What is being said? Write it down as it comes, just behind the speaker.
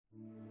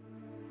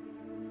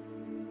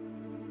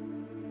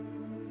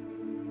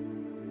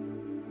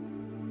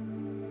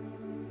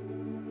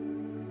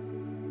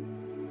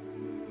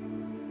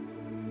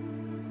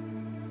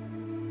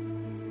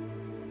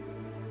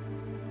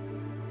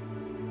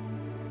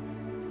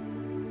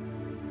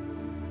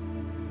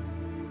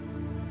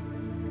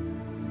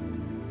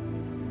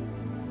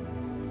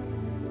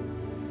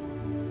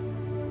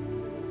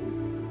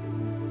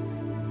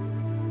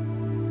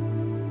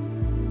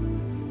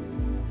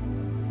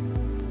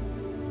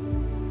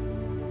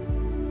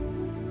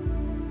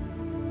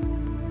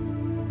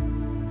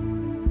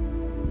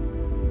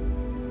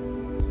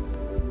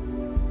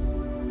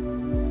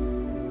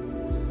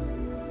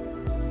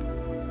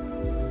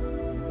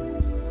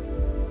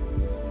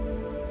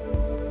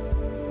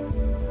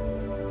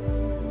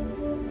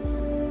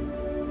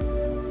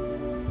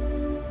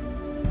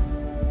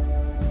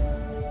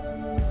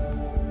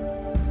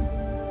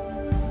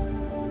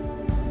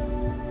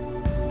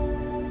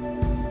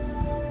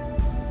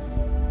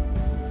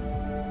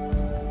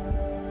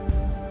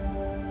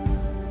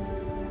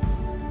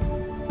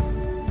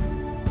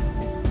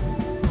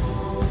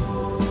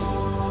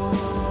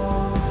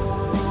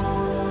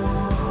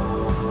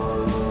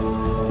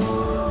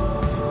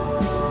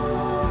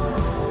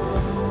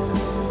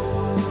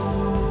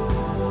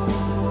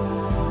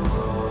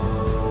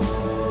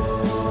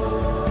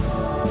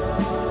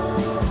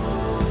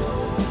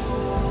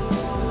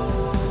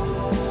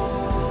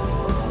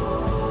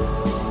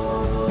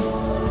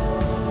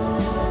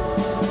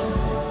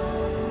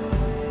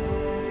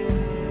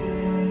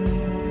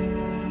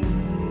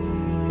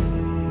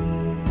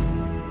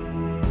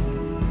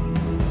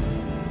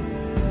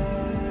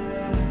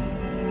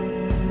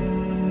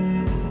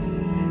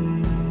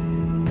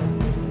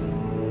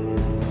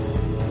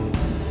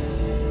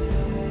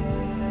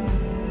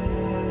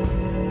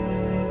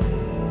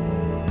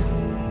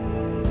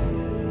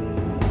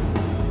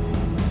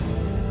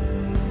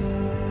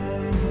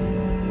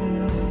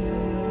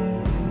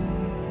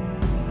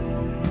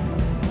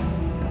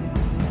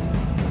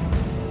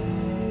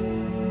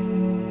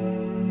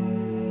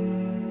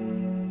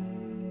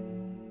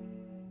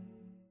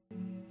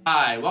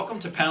Hi, welcome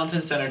to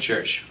Pendleton Center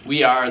Church.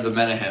 We are the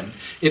Menahem.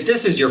 If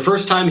this is your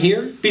first time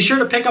here, be sure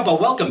to pick up a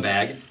welcome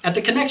bag at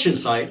the connection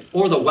site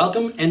or the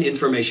welcome and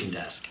information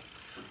desk.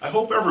 I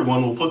hope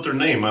everyone will put their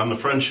name on the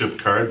friendship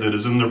card that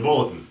is in their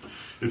bulletin.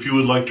 If you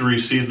would like to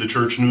receive the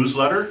church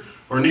newsletter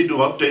or need to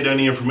update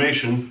any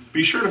information,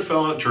 be sure to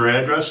fill out your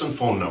address and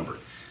phone number.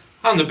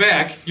 On the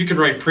back, you can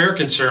write prayer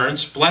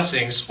concerns,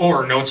 blessings,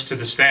 or notes to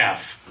the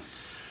staff.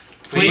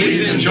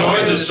 Please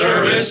enjoy the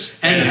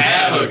service and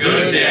have a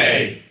good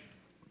day.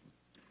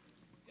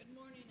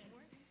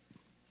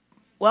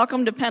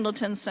 Welcome to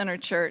Pendleton Center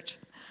Church.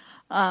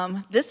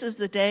 This is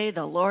the day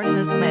the Lord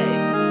has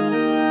made.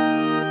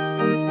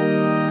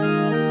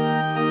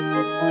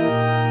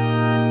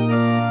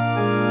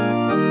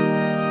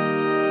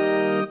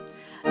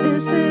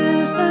 This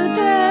is the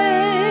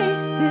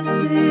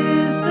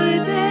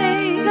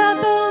day that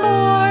the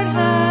Lord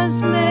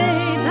has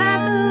made,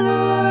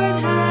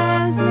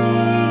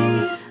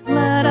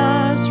 Let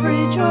us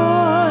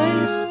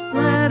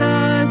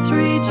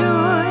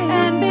rejoice,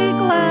 and be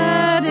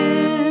glad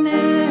in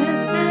it.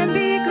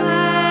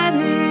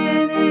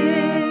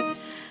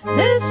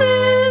 This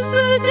is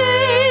the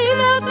day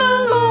that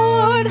the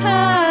Lord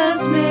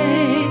has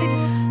made.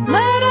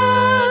 Let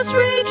us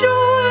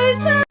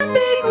rejoice and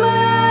be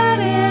glad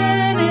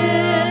in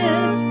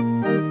it.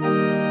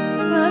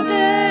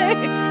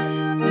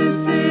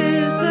 This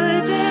is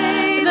the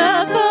day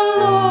that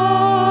the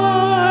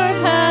Lord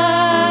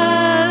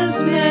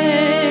has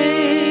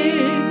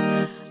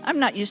made. I'm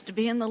not used to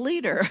being the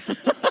leader.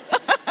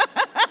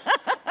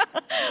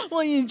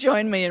 Will you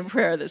join me in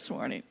prayer this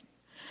morning?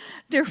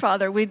 Dear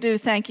Father, we do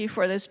thank you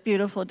for this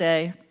beautiful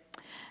day.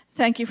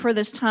 Thank you for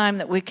this time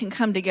that we can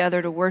come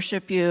together to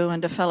worship you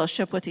and to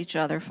fellowship with each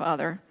other,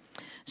 Father.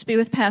 Just be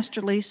with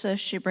Pastor Lisa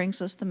as she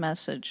brings us the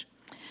message.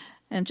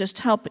 And just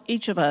help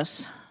each of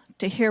us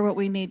to hear what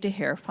we need to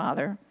hear,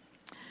 Father,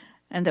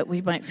 and that we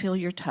might feel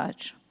your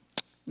touch.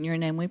 In your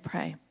name we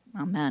pray.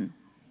 Amen.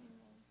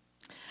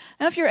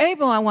 Now, if you're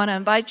able, I want to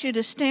invite you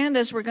to stand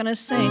as we're going to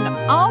sing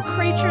All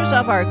Creatures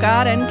of Our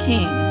God and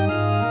King.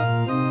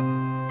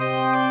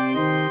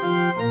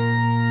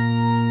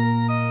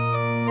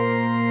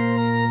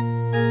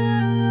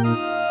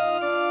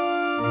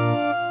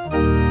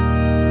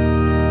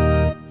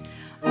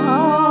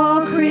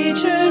 All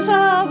creatures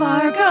of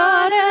our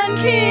God and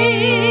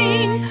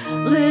King,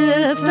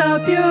 lift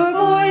up your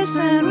voice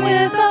and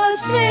with us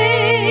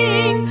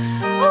sing.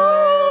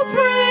 Oh,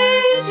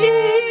 praise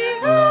ye,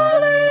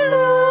 hallelujah.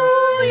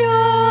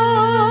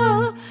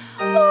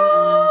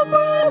 Oh,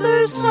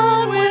 brother,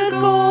 son with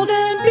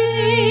golden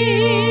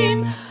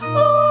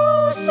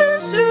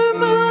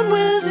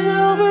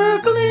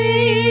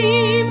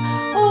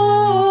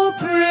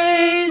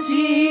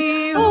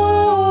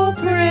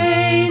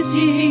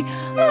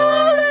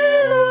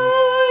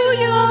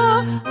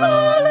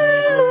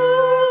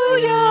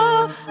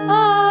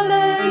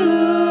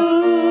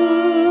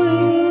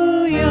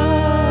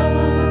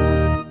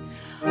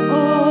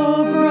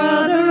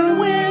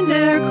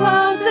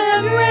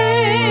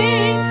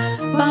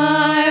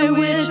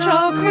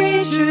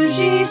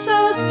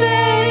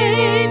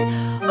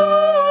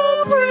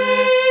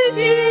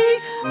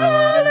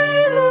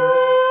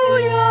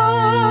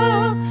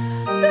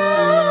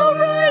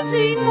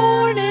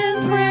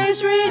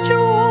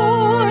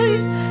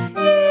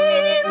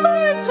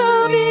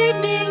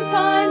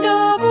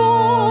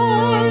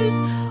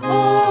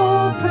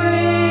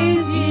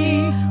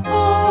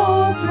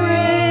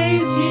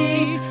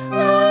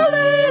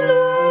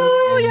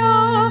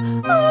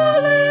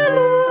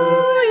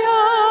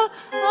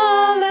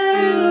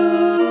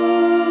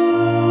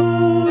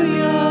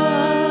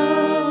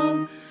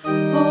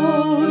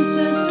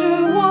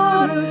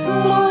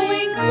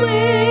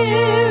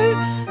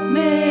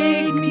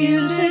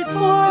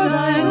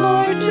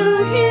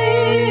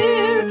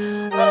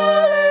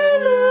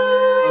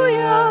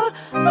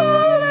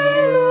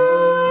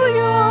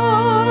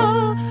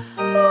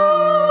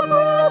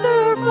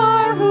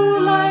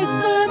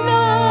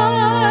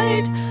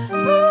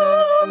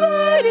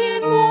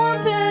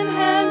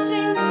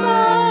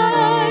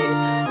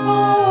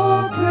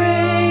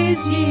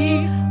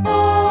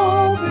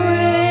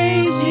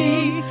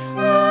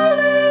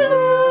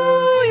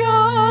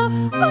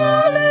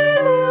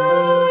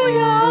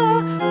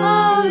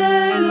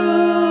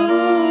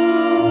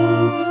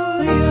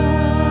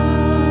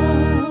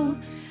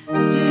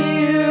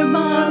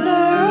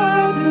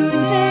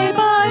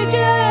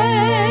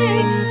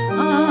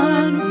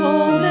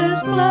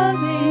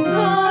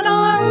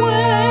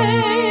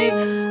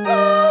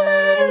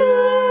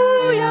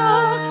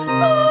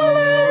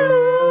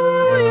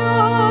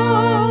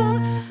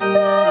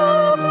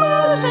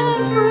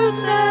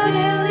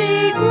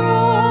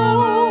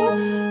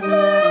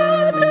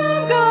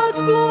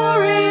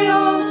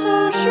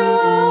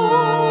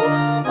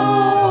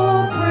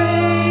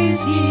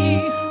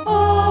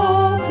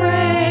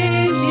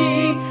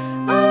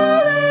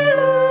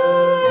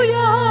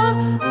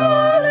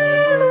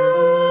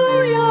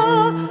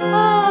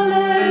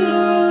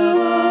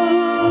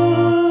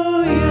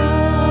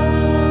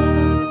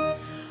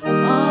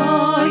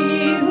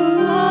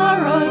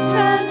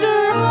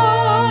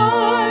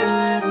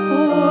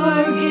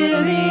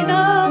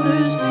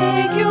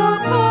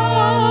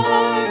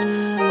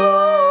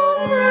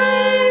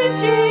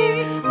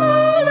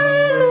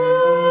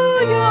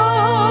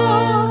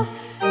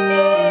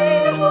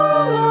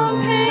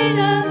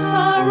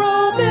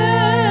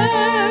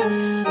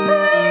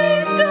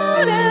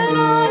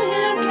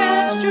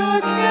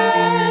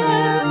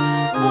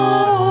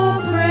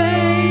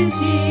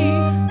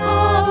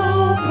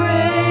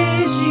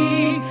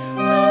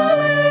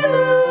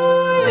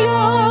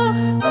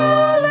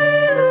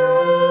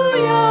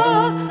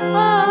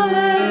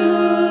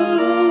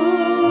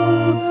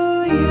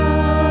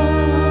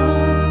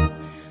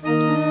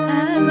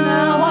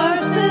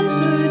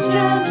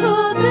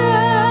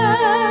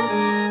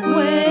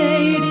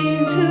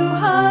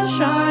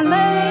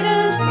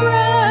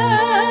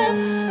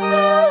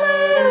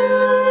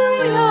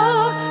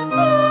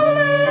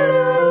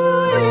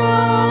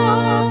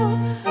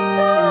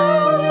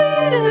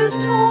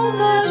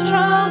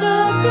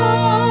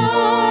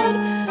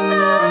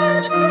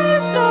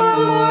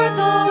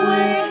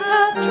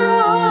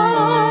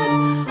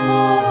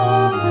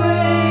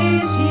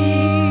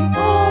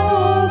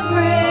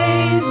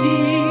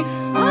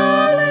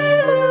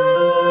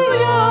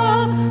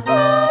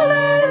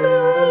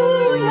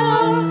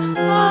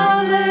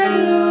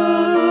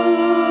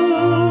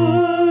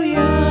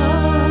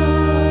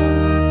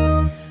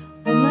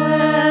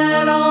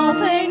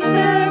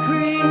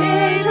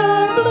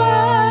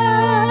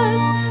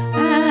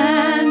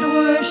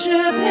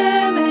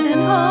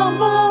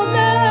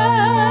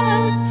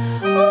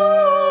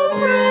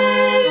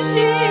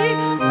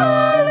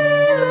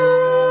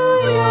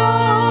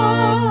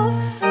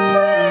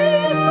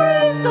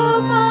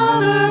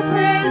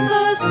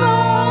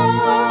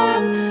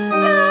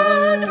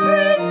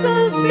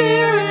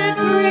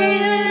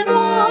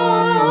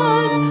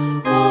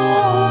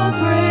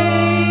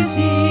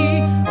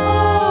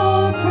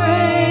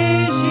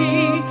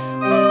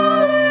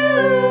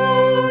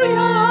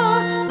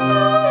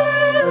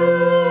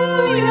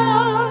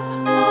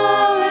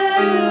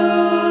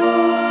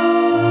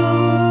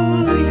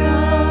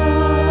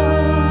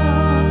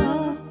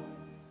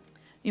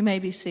You may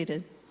be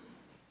seated.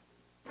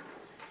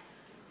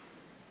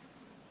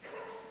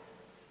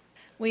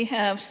 We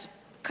have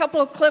a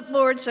couple of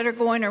clipboards that are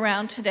going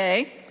around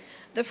today.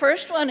 The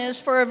first one is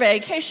for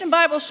Vacation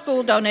Bible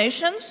School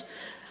donations.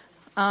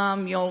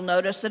 You'll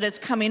notice that it's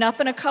coming up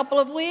in a couple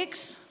of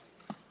weeks.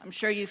 I'm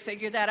sure you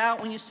figured that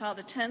out when you saw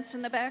the tents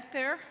in the back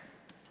there.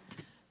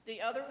 The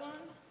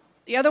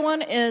other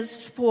one is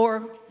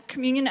for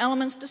communion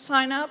elements to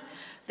sign up.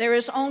 There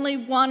is only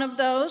one of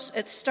those.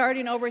 It's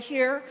starting over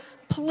here.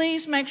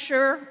 Please make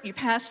sure you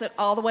pass it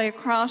all the way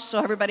across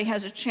so everybody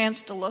has a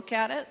chance to look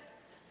at it.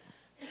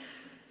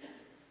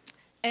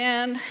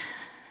 And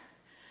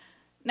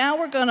now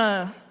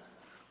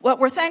what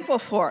we're thankful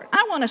for.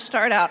 I want to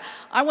start out.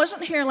 I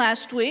wasn't here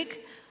last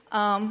week.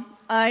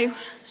 I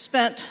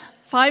spent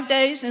 5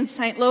 days in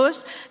St.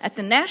 Louis at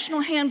the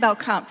National Handbell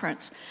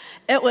Conference.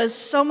 It was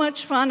so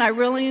much fun. I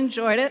really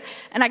enjoyed it.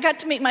 And I got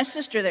to meet my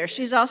sister there.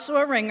 She's also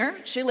a ringer.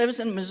 She lives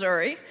in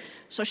Missouri.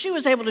 So she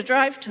was able to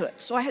drive to it.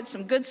 So I had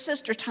some good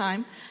sister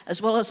time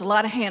as well as a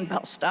lot of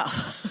handbell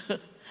stuff.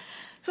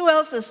 Who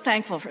else is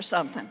thankful for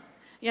something?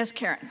 Yes,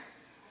 Karen.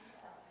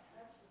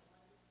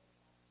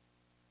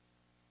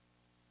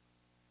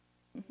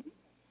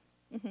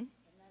 Mm-hmm.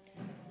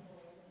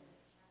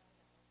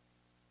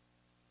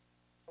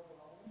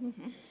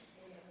 Mm-hmm.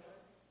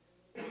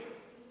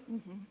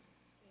 Mm-hmm.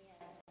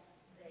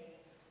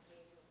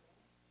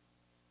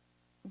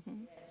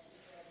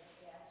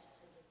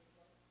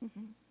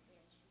 Mm-hmm.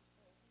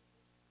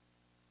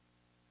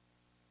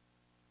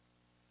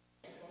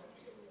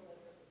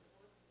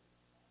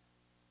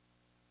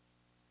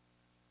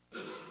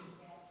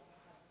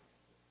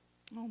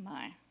 Oh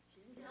my.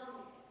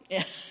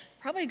 Yeah,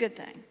 probably a good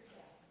thing.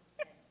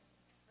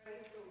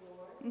 Praise the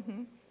Lord.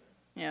 Mm-hmm.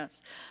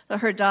 Yes. So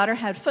her daughter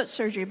had foot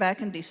surgery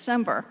back in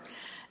December,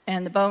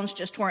 and the bones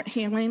just weren't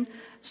healing,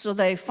 so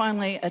they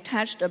finally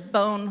attached a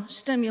bone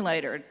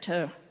stimulator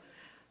to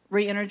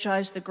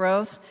re-energize the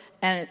growth,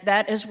 and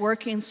that is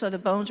working, so the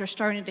bones are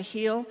starting to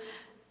heal.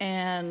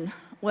 And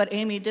what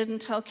Amy didn't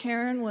tell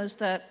Karen was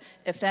that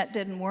if that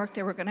didn't work,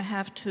 they were going to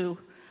have to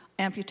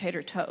amputate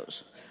her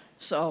toes.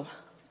 So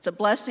it's a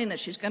blessing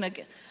that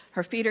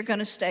her feet are going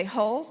to stay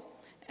whole,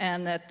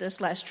 and that this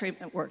last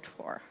treatment worked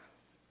for her.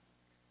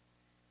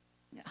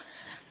 Yeah,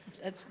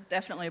 that's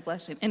definitely a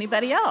blessing.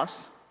 Anybody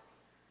else?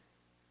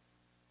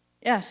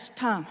 Yes,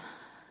 Tom.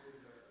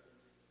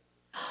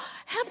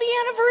 Happy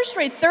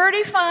anniversary.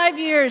 35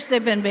 years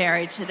they've been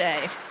married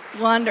today.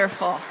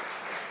 Wonderful.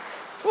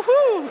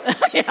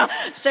 Woohoo. Yeah,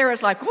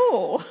 Sarah's like,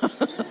 whoa.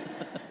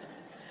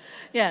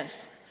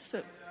 Yes.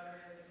 So.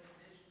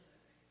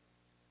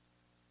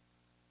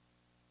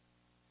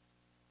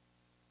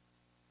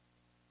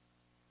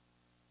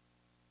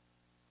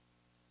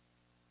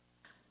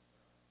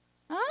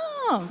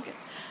 Oh, good.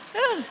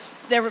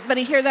 Did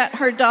everybody hear that?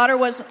 Her daughter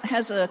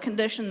has a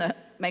condition that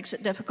makes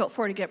it difficult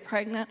for her to get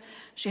pregnant.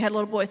 She had a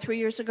little boy 3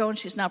 years ago, and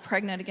she's now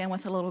pregnant again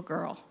with a little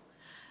girl.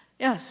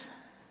 Yes?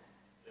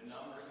 The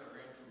numbers are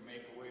in from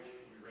Make-A-Wish.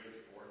 We raised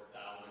 $4,000.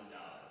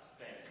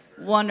 Thank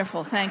you.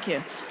 Wonderful, thank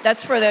you.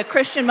 That's for the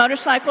Christian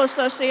Motorcycle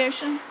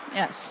Association?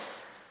 Yes.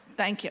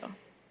 Thank you.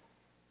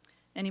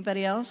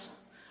 Anybody else?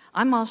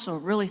 I'm also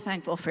really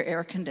thankful for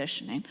air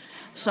conditioning.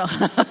 So,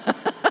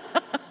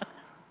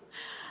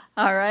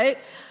 all right.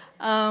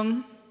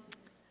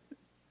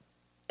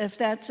 If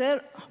that's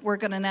it, we're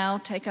going to now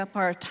take up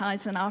our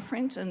tithes and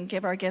offerings and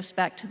give our gifts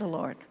back to the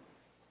Lord.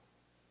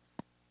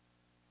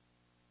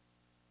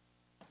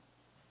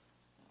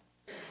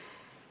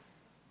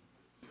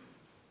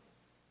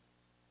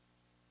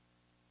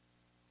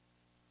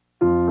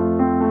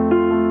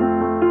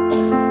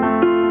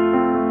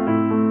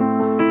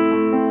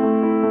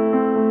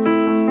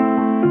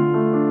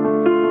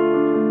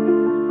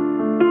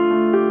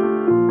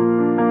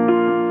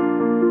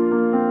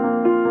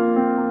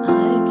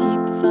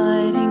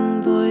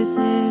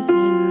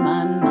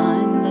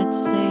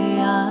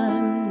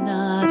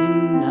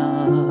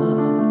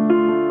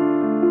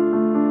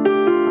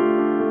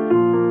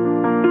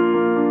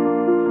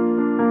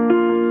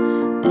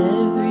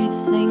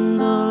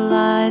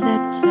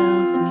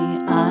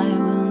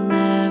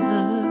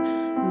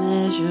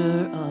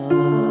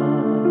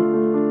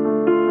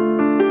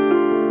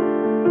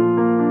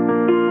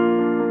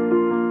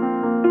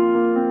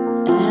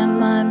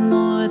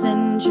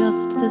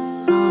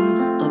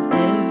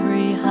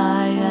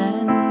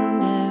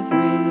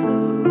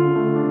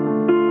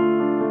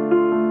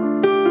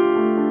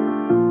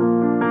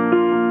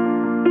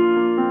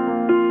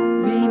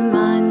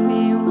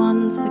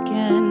 Once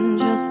again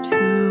just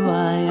who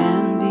I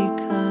am,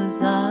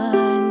 because I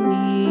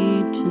need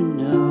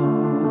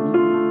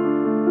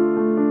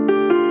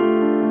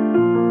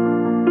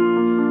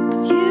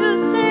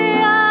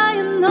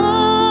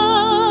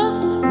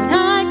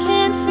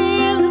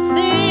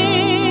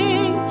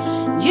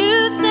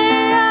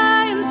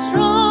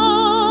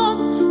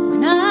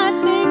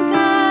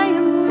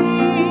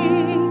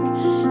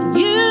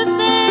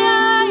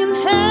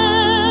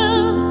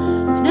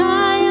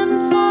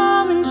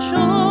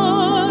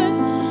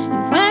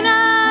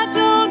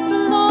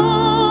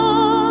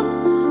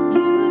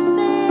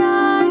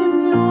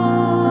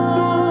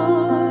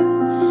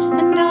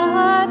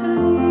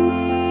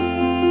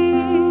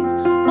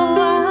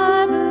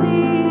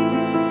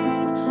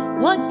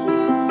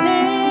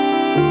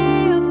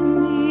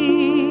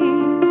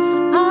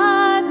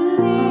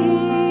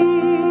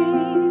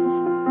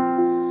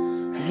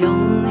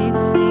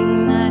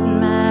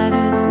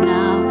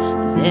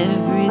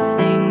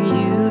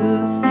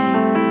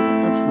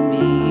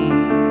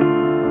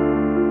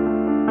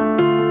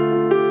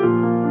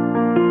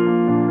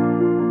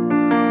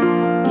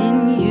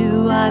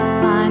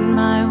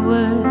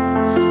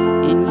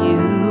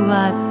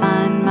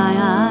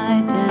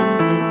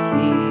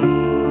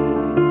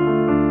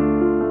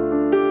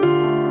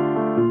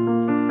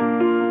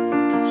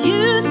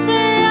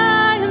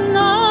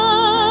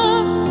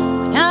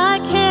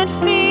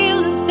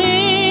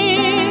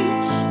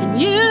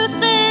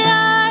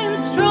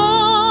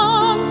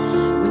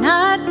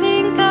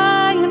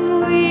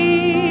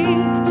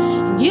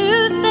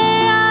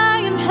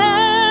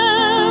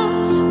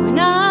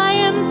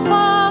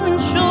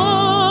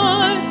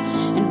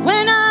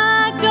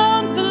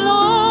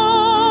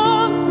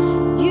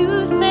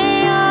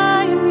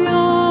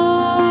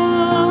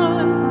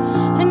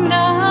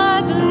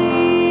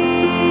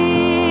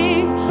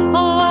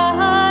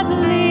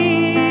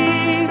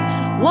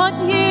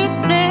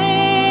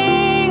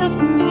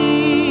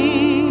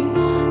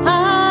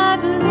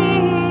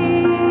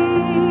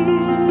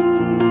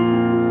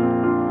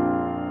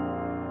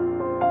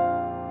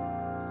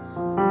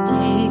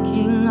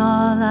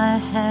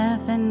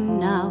have, and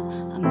now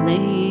I'm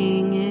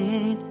laying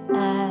it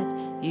at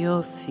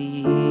your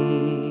feet.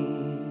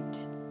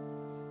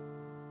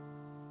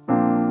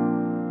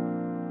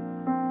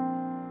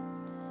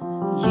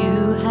 You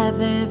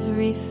have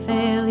every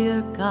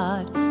failure,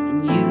 God,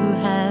 and you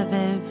have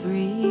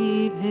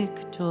every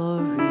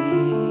victory.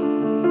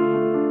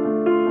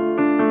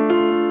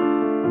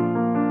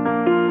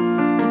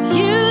 'Cause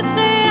you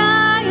say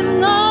I am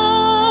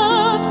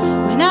loved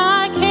when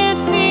I can't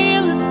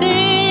feel a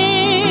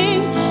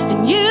thing, and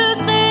you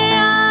say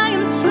I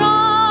am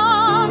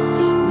strong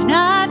when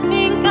I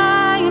think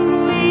I am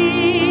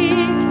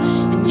weak,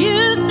 and you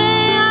say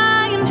I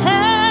am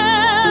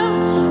held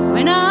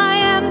when I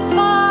am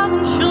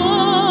falling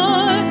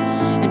short,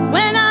 and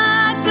when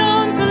I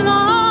don't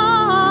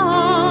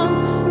belong,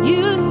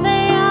 you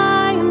say I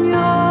am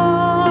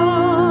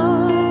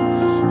yours,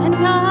 and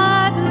I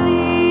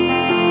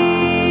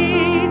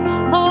believe,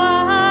 oh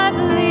I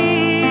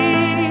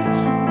believe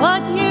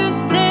what you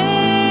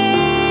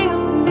say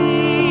of me.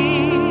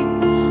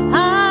 I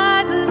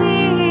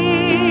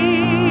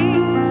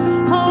believe,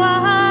 oh I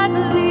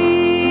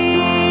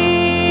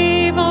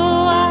believe,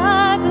 oh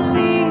I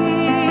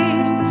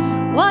believe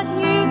what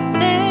you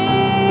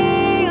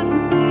say of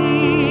me.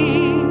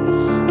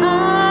 I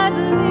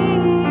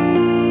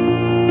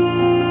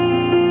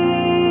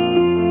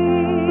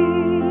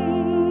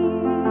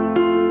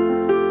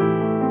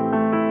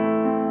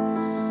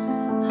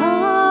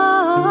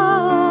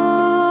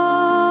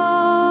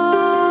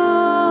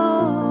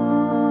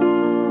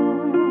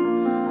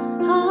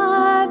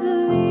I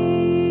believe.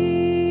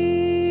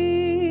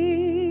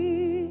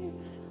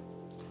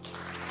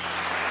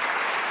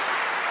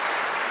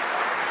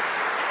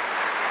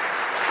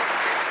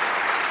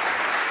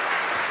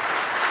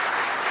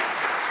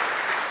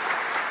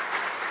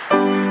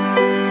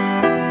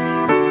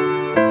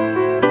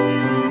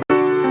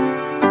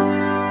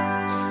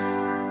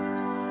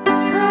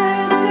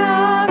 Praise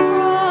God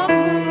from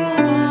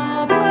whom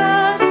all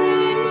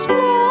blessings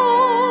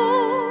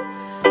flow.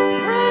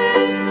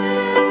 Praise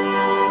Him,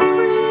 all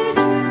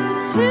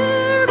creatures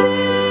here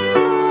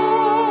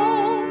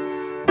below.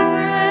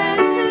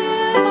 Praise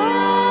Him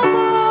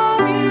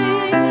above,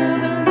 ye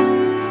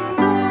heavenly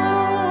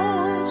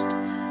host.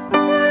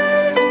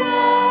 Praise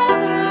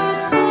Father,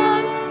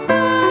 Son,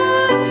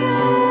 and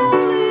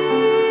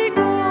Holy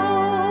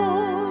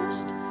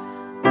Ghost.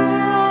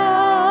 Amen.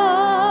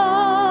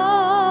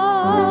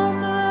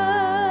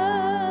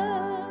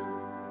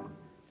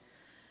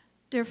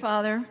 Dear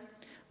Father,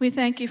 we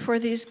thank you for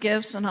these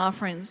gifts and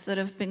offerings that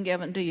have been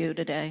given to you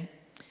today.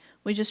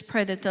 We just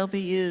pray that they'll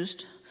be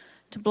used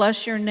to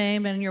bless your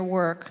name and your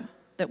work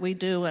that we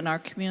do in our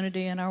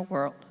community and our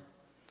world.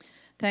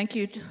 Thank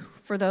you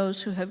for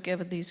those who have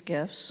given these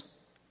gifts.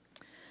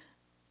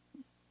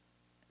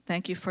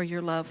 Thank you for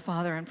your love,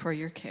 Father, and for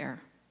your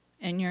care.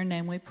 In your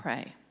name we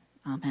pray.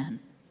 Amen.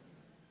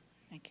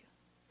 Thank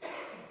you.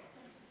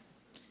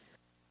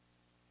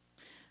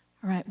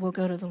 All right, we'll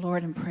go to the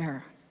Lord in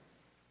prayer.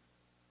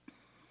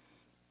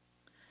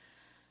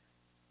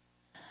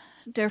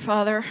 Dear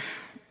Father,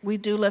 we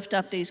do lift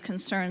up these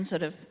concerns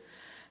that have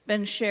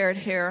been shared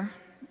here.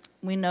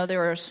 We know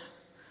there's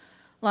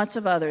lots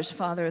of others,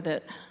 Father,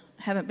 that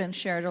haven't been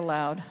shared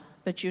aloud,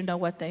 but you know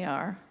what they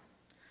are.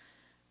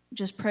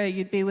 Just pray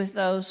you'd be with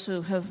those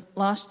who have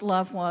lost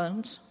loved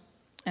ones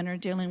and are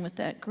dealing with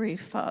that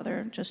grief,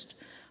 Father, just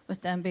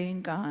with them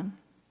being gone.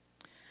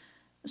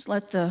 Just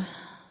let the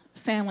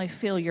family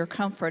feel your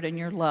comfort and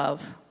your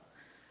love.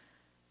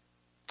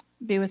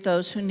 Be with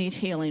those who need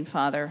healing,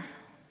 Father,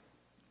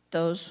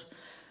 those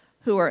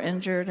who are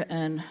injured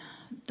and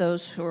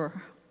those who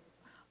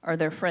are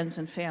their friends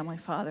and family,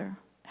 Father.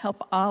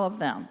 Help all of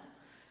them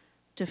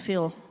to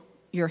feel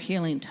your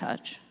healing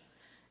touch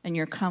and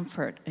your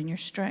comfort and your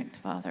strength,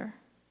 Father,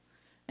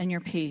 and your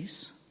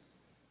peace.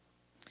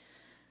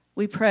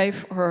 We pray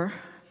for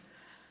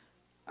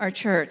our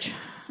church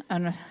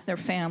and their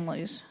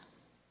families.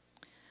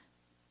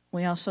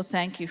 We also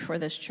thank you for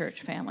this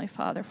church family,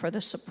 Father, for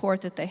the support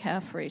that they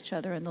have for each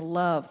other and the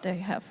love they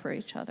have for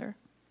each other.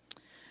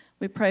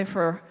 We pray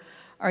for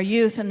our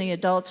youth and the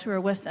adults who are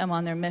with them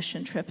on their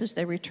mission trip as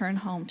they return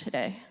home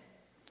today.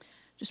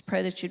 Just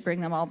pray that you'd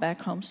bring them all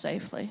back home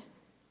safely.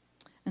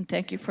 And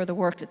thank you for the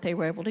work that they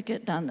were able to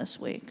get done this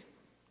week.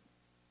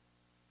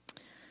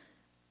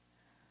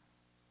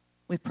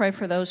 We pray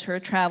for those who are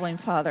traveling,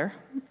 Father.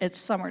 It's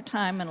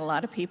summertime and a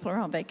lot of people are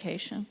on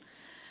vacation.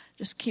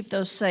 Just keep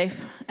those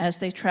safe as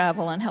they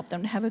travel and help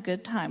them to have a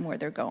good time where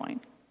they're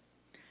going.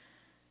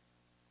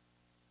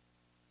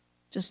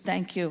 Just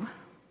thank you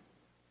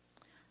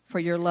for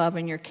your love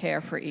and your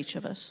care for each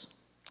of us.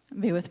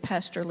 Be with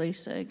Pastor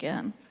Lisa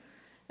again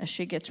as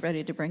she gets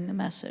ready to bring the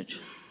message.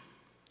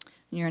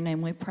 In your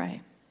name we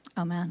pray.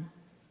 Amen.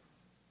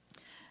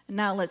 And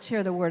now let's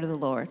hear the word of the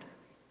Lord.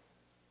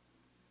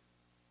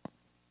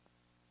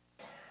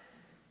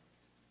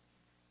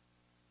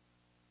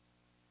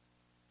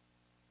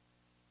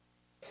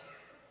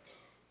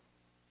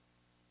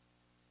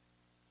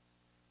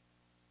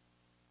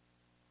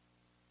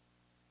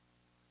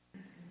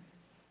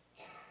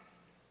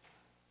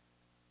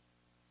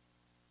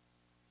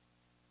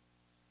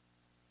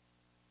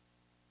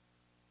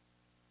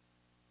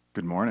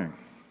 Good morning.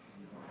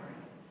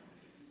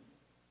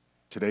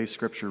 Today's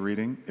scripture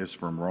reading is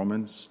from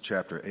Romans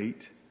chapter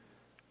 8,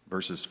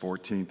 verses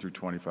 14 through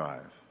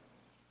 25.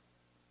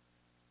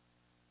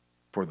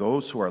 For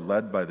those who are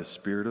led by the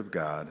Spirit of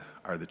God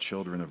are the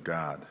children of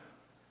God.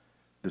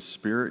 The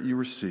Spirit you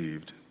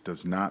received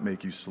does not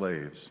make you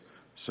slaves,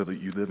 so that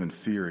you live in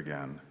fear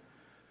again.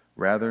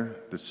 Rather,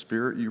 the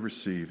Spirit you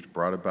received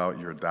brought about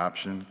your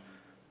adoption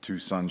to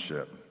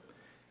sonship,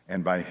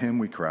 and by him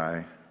we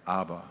cry,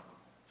 Abba,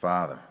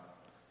 Father.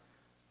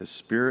 The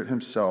Spirit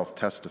himself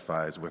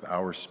testifies with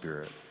our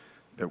spirit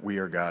that we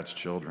are God's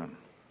children.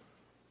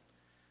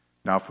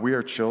 Now, if we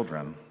are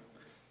children,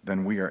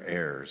 then we are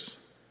heirs,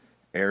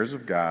 heirs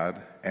of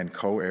God and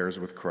co-heirs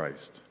with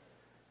Christ,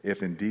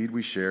 if indeed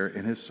we share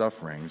in his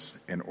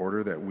sufferings, in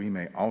order that we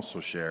may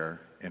also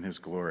share in his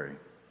glory.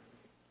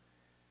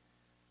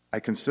 I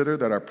consider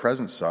that our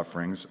present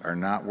sufferings are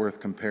not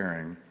worth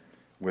comparing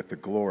with the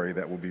glory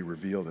that will be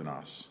revealed in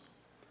us.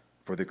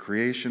 For the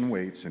creation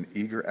waits in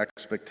eager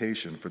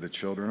expectation for the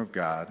children of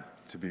God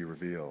to be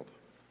revealed.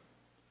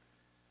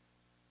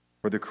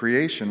 For the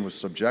creation was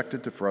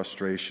subjected to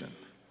frustration,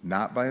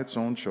 not by its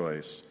own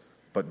choice,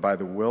 but by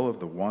the will of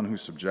the one who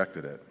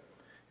subjected it,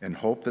 in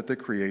hope that the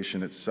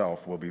creation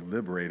itself will be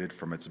liberated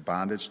from its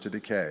bondage to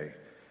decay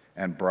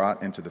and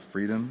brought into the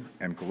freedom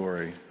and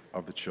glory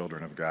of the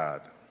children of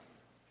God.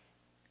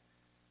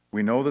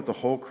 We know that the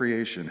whole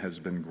creation has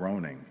been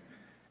groaning,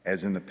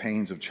 as in the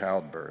pains of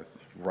childbirth,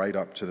 right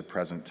up to the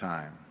present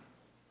time.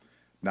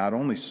 Not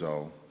only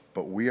so,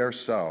 but we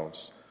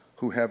ourselves,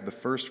 who have the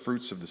first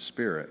fruits of the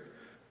Spirit,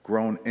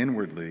 groan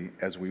inwardly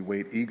as we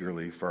wait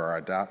eagerly for our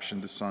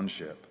adoption to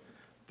sonship,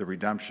 the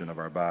redemption of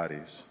our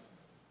bodies.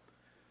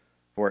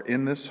 For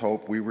in this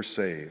hope we were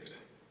saved,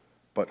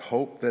 but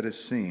hope that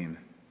is seen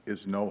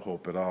is no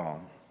hope at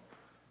all.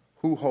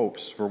 Who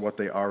hopes for what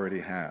they already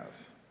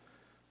have?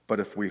 But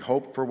if we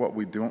hope for what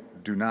we do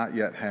not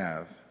yet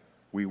have,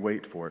 we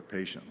wait for it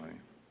patiently.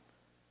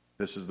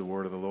 This is the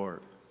word of the Lord.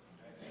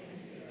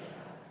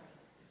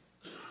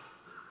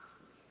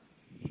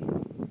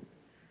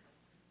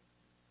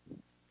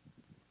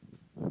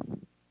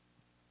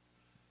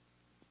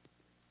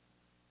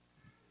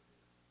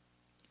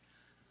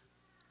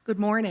 Good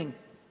morning.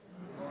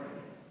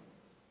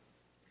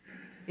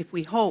 If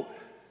we hope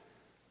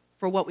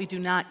for what we do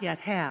not yet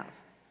have,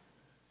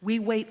 we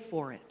wait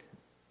for it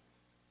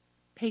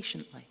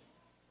patiently.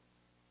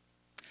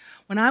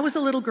 When I was a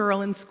little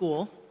girl in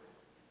school,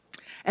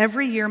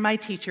 every year my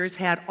teachers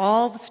had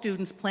all the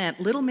students plant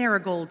little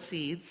marigold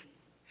seeds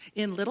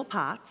in little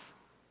pots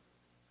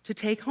to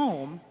take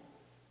home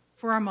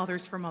for our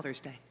mothers for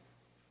Mother's Day.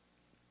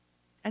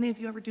 Any of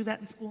you ever do that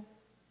in school?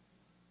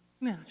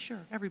 Yeah,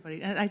 sure,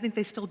 everybody. And I think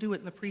they still do it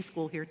in the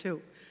preschool here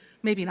too.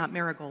 Maybe not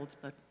marigolds,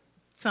 but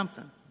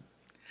something.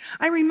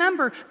 I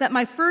remember that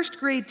my first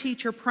grade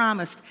teacher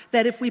promised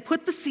that if we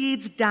put the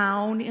seeds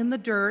down in the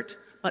dirt,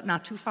 but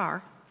not too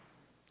far,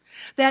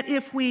 that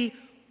if we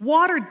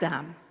watered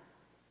them,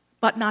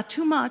 but not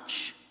too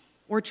much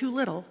or too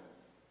little,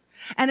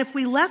 and if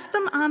we left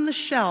them on the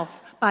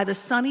shelf by the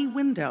sunny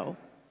window,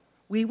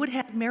 we would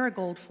have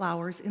marigold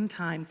flowers in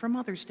time for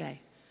Mother's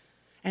Day.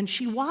 And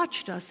she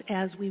watched us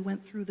as we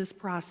went through this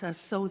process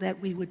so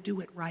that we would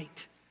do it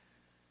right.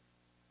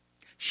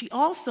 She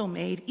also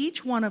made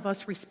each one of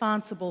us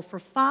responsible for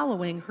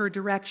following her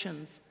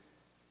directions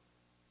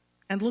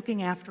and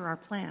looking after our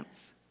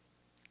plants.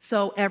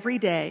 So every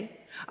day,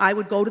 I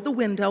would go to the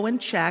window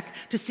and check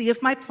to see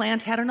if my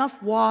plant had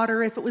enough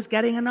water, if it was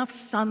getting enough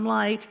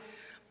sunlight,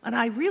 but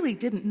I really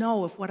didn't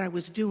know if what I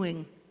was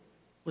doing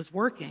was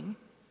working.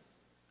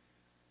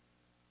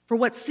 For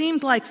what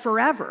seemed like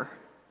forever,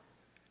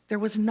 there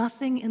was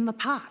nothing in the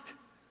pot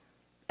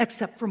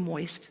except for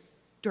moist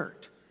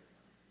dirt.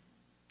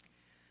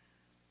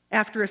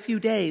 After a few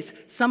days,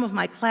 some of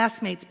my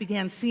classmates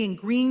began seeing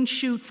green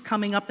shoots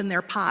coming up in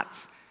their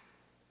pots,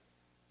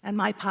 and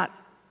my pot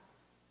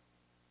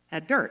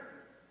had dirt.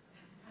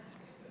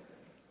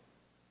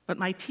 But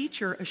my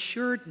teacher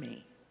assured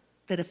me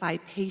that if I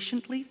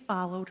patiently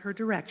followed her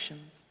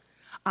directions,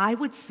 I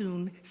would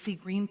soon see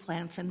green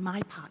plants in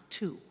my pot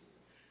too.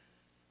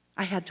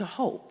 I had to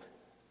hope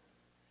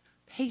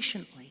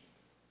patiently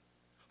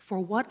for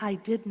what I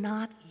did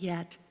not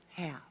yet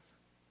have.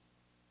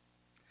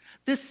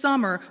 This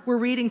summer, we're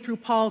reading through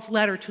Paul's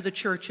letter to the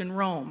church in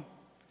Rome.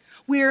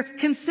 We're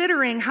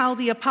considering how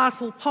the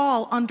Apostle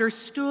Paul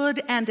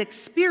understood and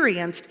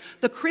experienced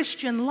the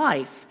Christian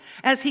life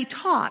as he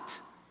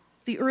taught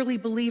the early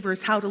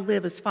believers how to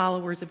live as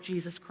followers of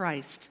Jesus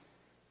Christ.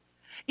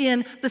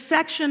 In the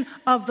section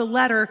of the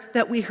letter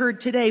that we heard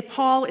today,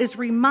 Paul is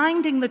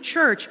reminding the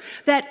church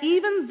that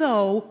even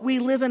though we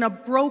live in a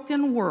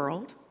broken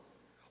world,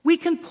 we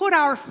can put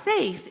our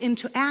faith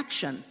into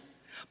action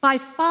by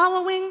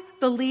following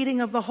the leading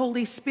of the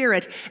Holy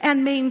Spirit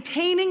and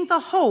maintaining the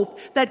hope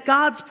that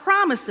God's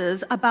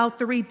promises about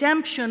the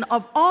redemption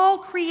of all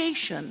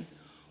creation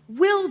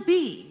will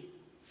be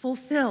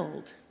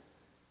fulfilled.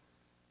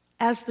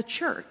 As the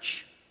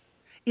church,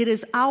 it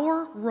is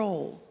our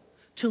role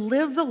to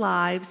live the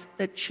lives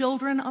that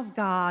children of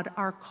God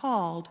are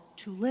called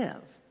to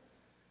live.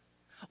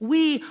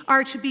 We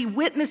are to be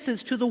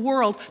witnesses to the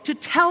world, to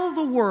tell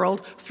the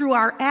world through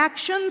our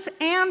actions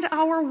and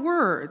our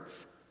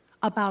words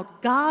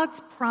about God's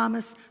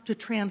promise to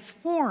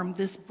transform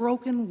this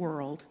broken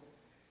world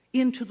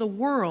into the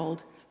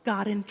world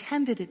God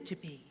intended it to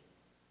be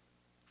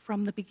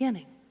from the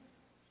beginning.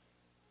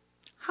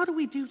 How do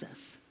we do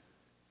this?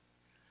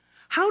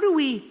 How do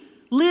we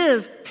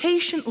live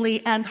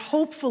patiently and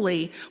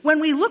hopefully when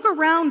we look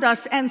around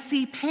us and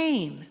see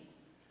pain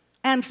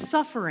and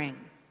suffering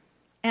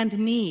and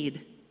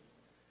need?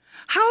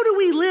 How do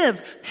we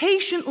live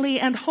patiently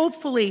and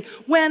hopefully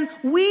when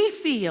we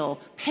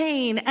feel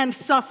pain and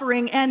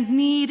suffering and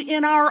need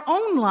in our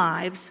own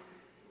lives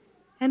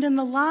and in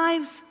the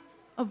lives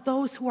of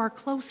those who are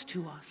close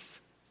to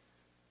us?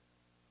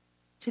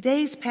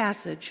 Today's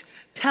passage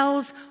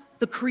tells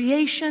the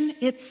creation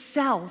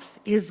itself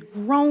is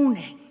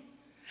groaning.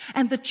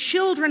 And the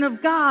children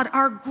of God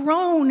are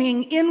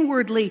groaning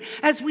inwardly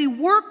as we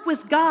work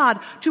with God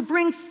to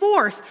bring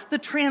forth the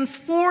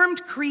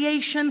transformed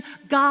creation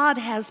God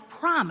has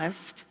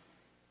promised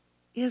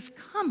is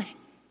coming.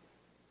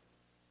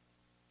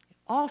 It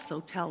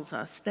also tells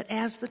us that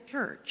as the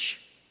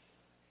church,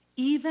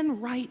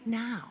 even right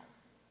now,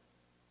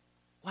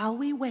 while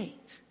we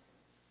wait,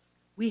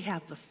 we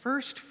have the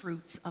first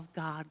fruits of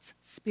God's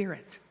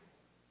Spirit.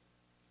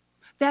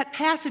 That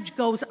passage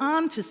goes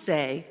on to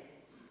say,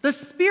 the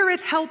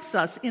Spirit helps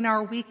us in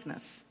our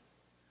weakness.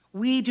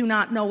 We do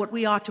not know what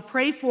we ought to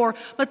pray for,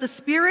 but the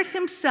Spirit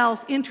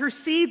Himself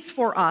intercedes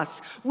for us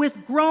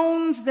with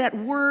groans that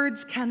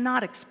words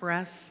cannot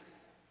express.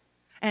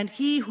 And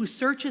He who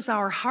searches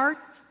our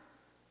hearts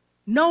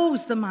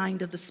knows the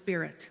mind of the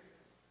Spirit,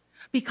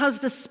 because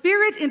the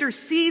Spirit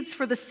intercedes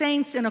for the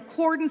saints in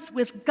accordance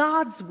with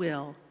God's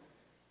will.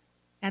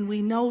 And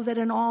we know that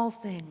in all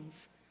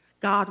things,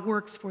 God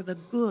works for the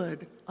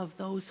good of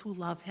those who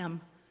love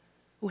Him,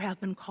 who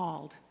have been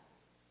called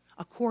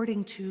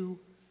according to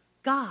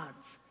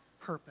God's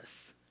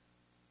purpose.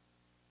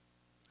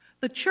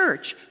 The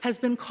church has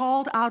been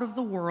called out of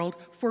the world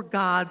for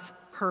God's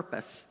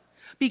purpose.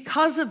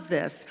 Because of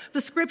this,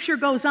 the scripture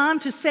goes on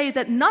to say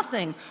that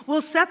nothing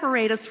will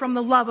separate us from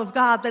the love of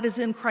God that is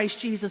in Christ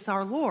Jesus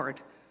our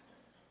Lord.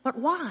 But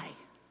why?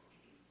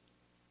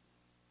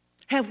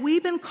 Have we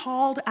been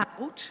called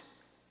out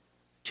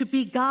to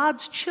be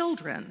God's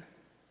children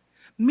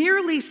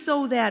merely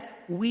so that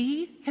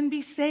we can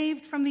be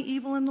saved from the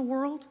evil in the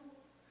world?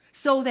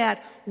 So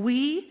that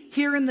we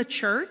here in the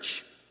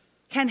church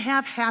can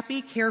have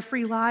happy,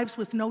 carefree lives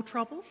with no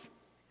troubles?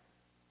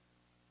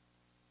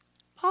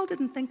 Paul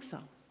didn't think so.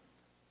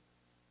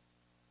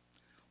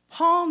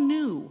 Paul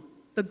knew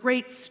the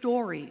great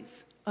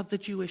stories of the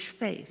Jewish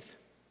faith,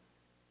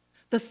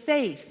 the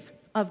faith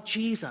of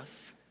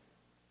Jesus.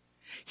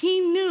 He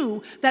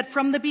knew that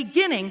from the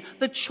beginning,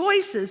 the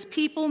choices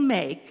people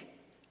make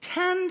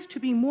tend to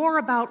be more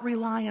about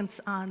reliance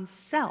on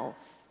self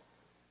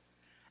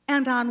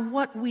and on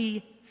what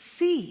we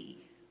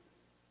see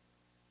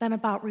than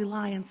about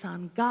reliance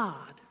on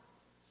God,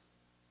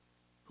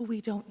 who we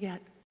don't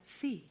yet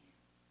see.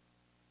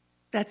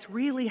 That's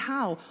really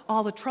how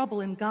all the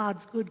trouble in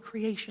God's good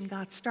creation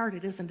got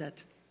started, isn't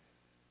it?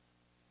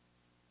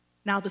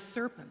 Now the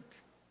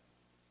serpent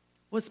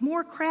was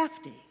more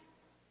crafty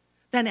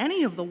than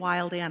any of the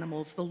wild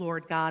animals the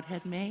Lord God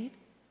had made.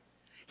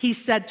 He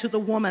said to the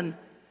woman,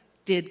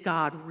 "Did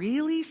God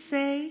really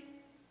say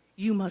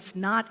you must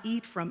not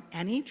eat from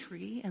any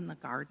tree in the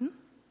garden?"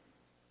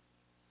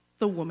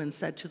 The woman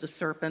said to the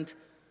serpent,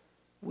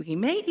 "We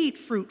may eat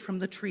fruit from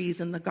the trees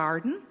in the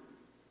garden,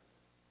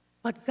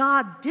 but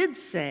God did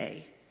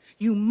say,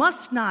 you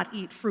must not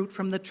eat fruit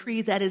from the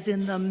tree that is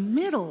in the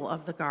middle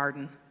of the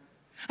garden,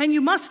 and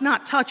you must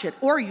not touch it,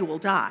 or you will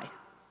die."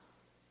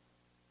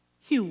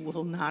 "You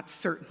will not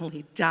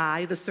certainly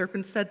die," the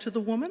serpent said to the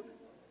woman.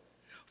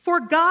 "For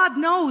God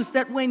knows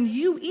that when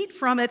you eat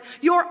from it,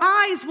 your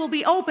eyes will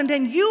be opened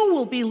and you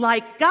will be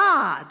like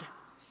God,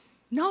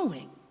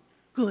 knowing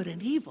good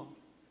and evil."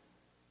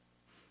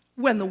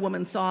 When the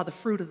woman saw the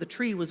fruit of the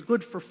tree was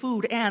good for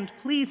food and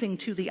pleasing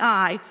to the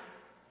eye,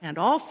 and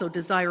also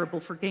desirable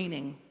for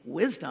gaining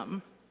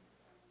wisdom,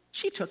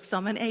 she took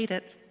some and ate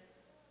it.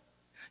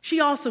 She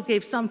also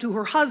gave some to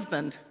her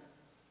husband,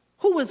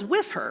 who was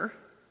with her,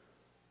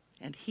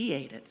 and he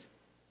ate it.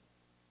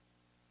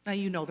 Now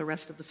you know the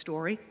rest of the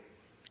story.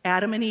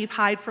 Adam and Eve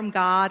hide from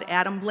God.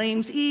 Adam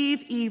blames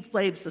Eve. Eve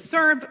blames the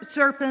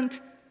serpent.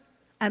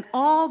 And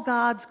all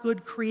God's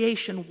good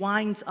creation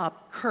winds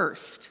up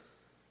cursed.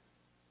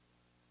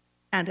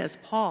 And as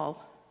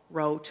Paul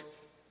wrote,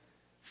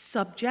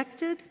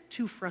 subjected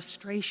to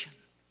frustration,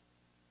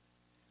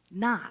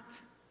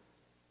 not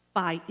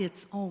by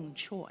its own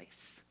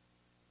choice.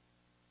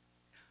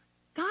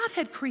 God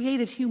had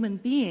created human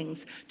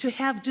beings to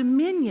have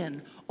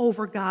dominion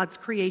over God's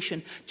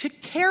creation, to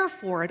care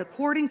for it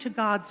according to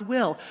God's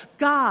will,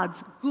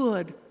 God's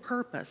good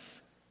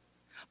purpose.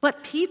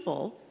 But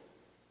people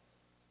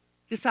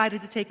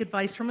decided to take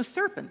advice from a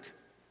serpent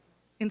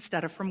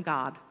instead of from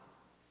God.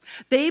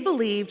 They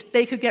believed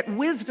they could get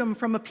wisdom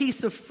from a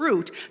piece of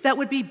fruit that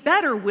would be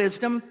better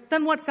wisdom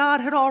than what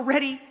God had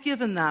already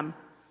given them.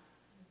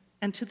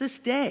 And to this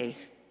day,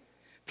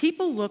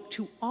 people look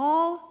to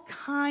all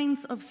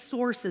kinds of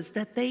sources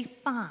that they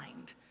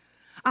find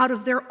out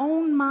of their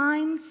own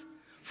minds,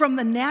 from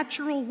the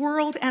natural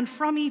world, and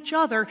from each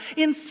other,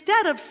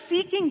 instead of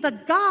seeking the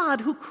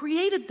God who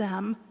created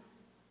them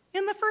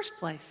in the first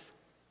place.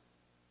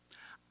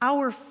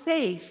 Our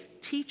faith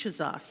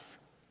teaches us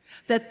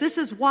that this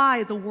is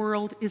why the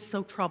world is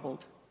so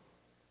troubled,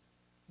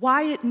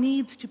 why it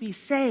needs to be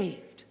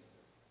saved,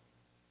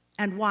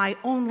 and why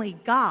only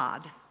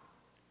God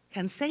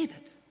can save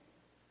it.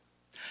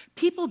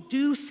 People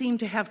do seem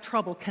to have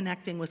trouble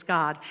connecting with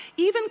God.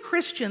 Even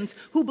Christians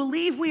who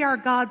believe we are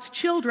God's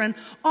children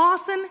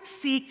often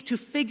seek to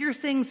figure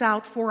things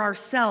out for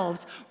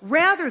ourselves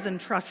rather than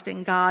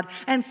trusting God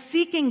and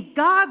seeking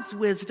God's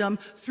wisdom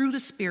through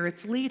the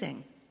Spirit's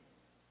leading.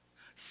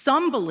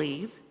 Some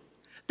believe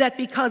that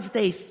because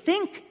they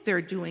think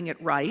they're doing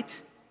it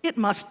right, it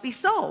must be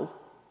so.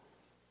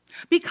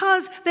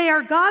 Because they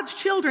are God's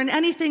children,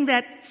 anything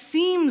that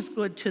seems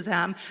good to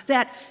them,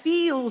 that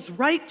feels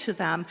right to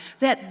them,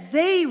 that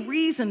they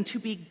reason to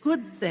be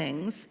good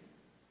things,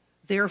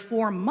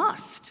 therefore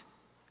must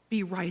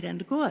be right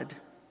and good.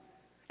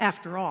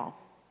 After all,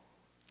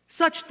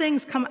 such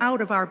things come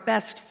out of our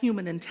best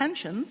human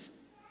intentions,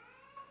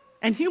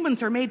 and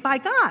humans are made by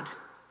God.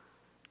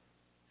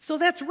 So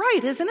that's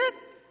right, isn't it?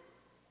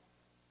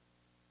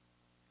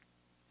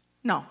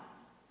 No.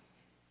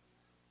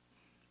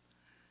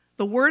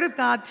 The Word of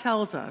God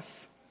tells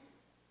us,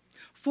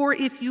 "For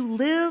if you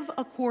live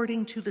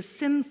according to the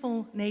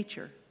sinful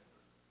nature,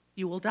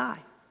 you will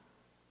die.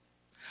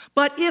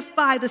 But if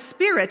by the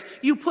Spirit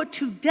you put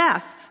to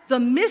death the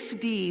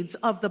misdeeds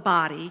of the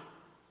body,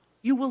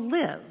 you will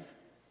live,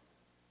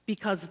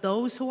 because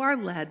those who are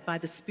led by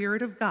the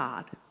Spirit of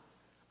God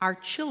are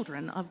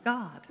children of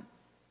God."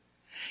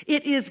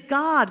 It is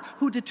God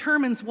who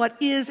determines what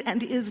is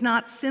and is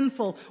not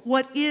sinful,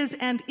 what is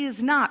and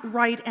is not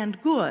right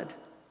and good.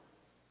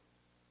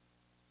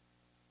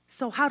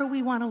 So how do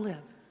we want to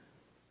live?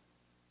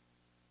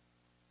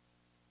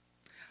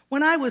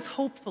 When I was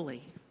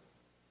hopefully,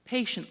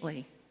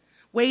 patiently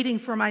waiting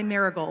for my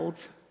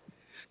marigolds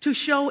to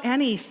show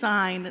any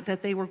sign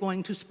that they were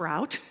going to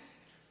sprout,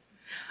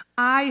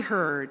 I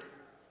heard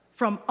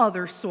from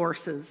other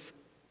sources.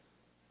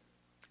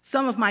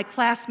 Some of my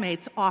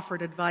classmates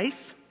offered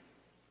advice.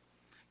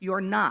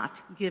 You're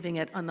not giving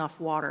it enough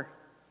water.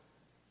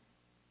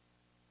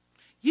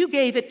 You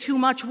gave it too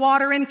much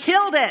water and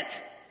killed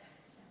it.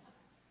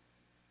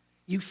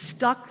 You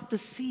stuck the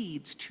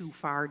seeds too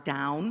far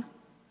down.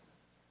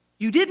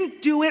 You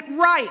didn't do it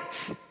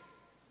right.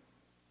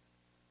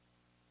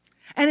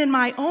 And in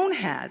my own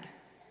head,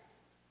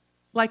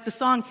 like the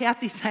song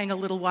Kathy sang a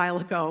little while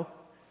ago,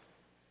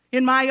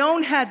 in my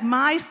own head,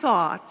 my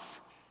thoughts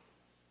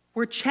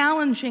were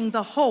challenging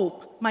the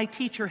hope my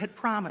teacher had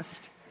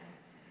promised.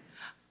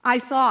 I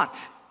thought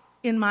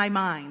in my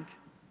mind,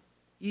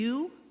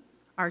 you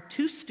are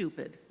too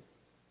stupid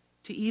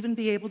to even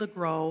be able to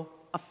grow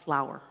a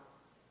flower.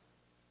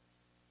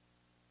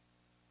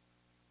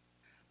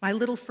 My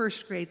little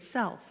first grade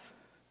self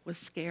was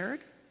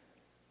scared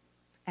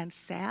and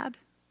sad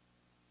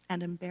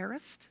and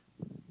embarrassed,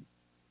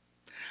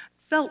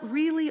 felt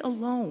really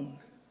alone,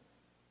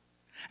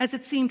 as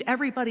it seemed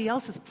everybody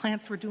else's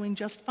plants were doing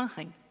just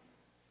fine.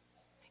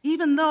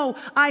 Even though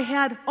I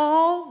had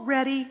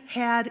already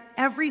had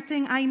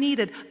everything I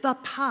needed, the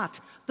pot,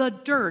 the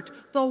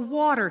dirt, the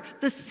water,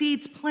 the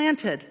seeds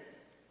planted,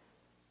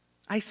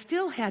 I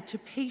still had to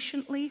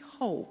patiently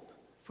hope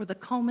for the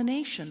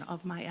culmination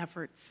of my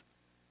efforts.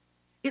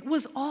 It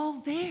was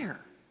all there.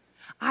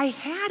 I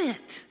had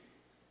it.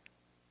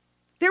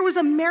 There was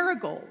a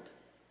marigold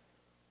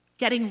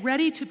getting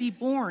ready to be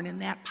born in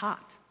that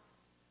pot.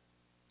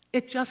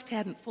 It just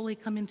hadn't fully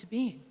come into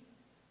being.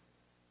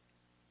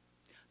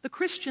 The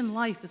Christian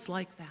life is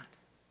like that.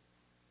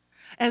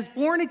 As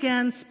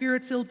born-again,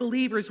 Spirit-filled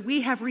believers,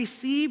 we have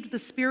received the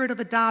Spirit of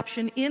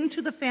adoption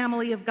into the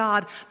family of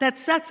God that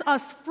sets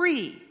us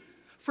free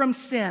from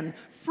sin,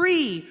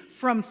 free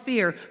from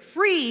fear,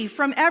 free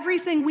from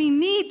everything we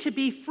need to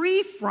be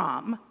free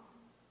from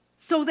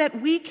so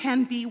that we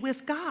can be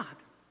with God.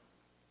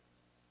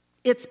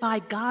 It's by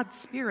God's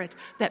Spirit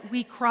that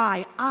we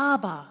cry,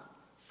 Abba,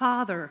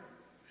 Father.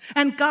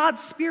 And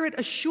God's Spirit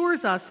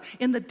assures us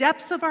in the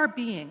depths of our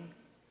being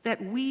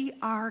that we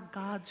are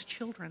God's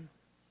children.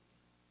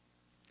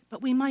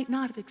 But we might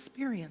not have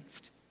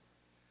experienced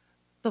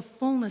the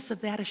fullness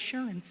of that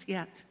assurance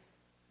yet.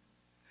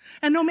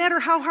 And no matter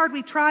how hard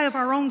we try of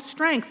our own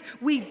strength,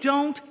 we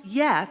don't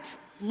yet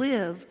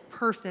live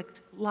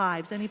perfect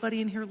lives. Anybody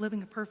in here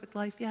living a perfect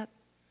life yet?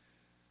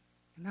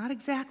 Not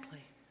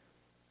exactly.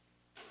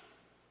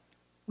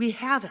 We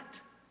have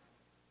it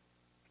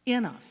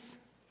in us.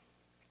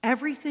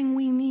 Everything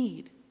we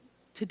need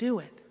to do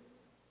it.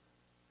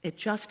 It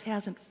just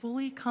hasn't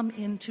fully come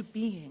into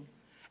being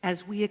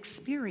as we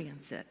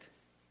experience it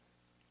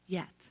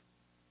yet.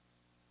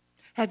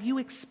 Have you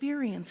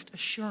experienced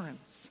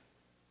assurance?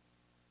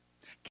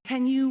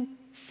 Can you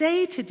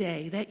say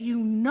today that you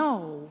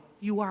know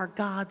you are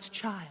God's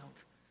child?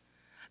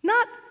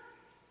 Not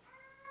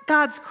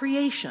God's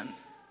creation.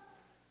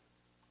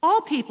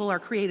 All people are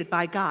created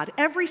by God.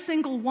 Every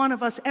single one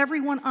of us,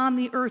 everyone on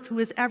the earth who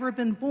has ever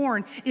been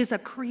born is a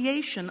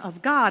creation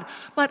of God.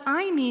 But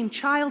I mean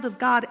child of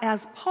God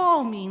as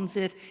Paul means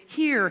it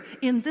here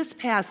in this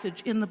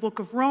passage in the book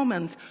of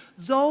Romans.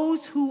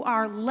 Those who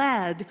are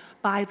led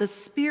by the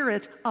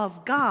Spirit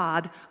of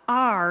God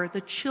are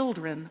the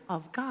children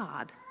of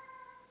God.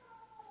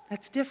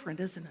 That's different,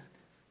 isn't it?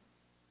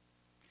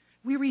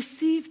 We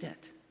received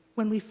it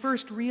when we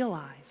first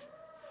realized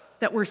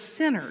that we're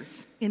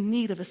sinners in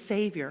need of a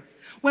Savior.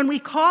 When we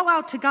call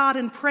out to God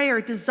in prayer,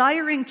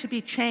 desiring to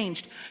be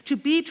changed, to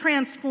be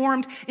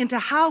transformed into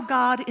how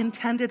God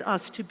intended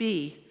us to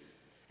be.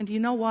 And you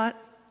know what?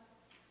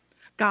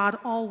 God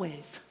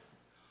always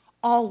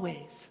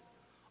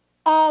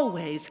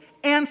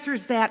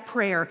answers that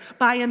prayer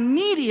by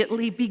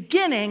immediately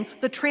beginning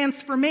the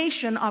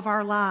transformation of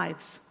our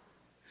lives.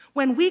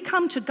 When we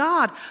come to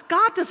God,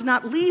 God does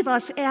not leave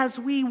us as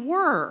we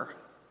were.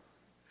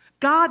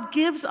 God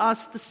gives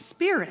us the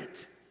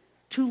Spirit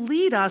to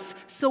lead us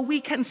so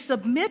we can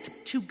submit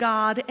to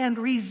God and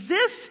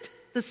resist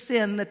the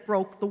sin that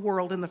broke the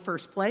world in the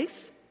first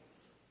place.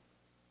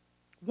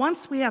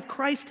 Once we have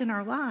Christ in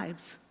our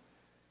lives,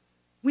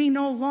 we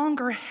no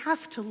longer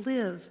have to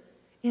live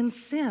in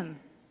sin.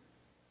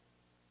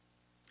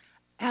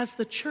 As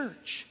the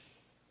church,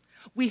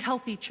 we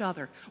help each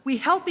other. We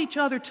help each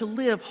other to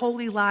live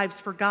holy lives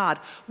for God.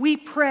 We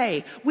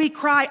pray. We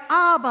cry,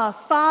 Abba,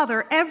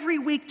 Father, every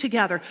week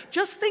together.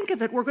 Just think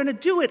of it. We're going to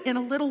do it in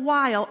a little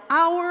while.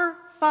 Our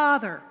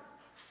Father.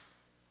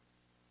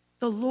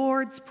 The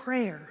Lord's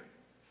Prayer.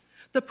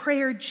 The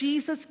prayer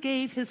Jesus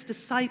gave his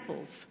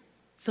disciples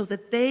so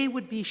that they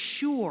would be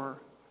sure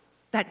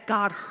that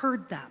God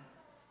heard them.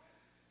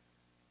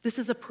 This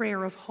is a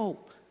prayer of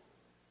hope.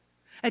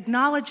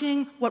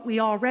 Acknowledging what we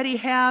already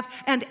have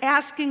and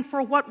asking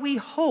for what we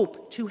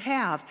hope to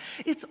have.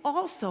 It's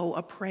also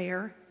a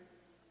prayer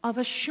of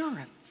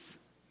assurance.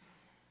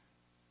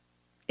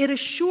 It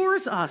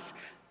assures us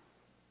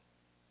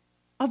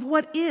of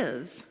what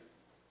is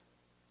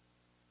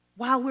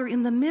while we're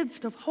in the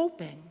midst of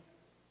hoping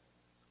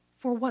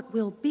for what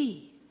will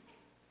be,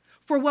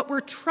 for what we're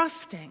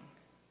trusting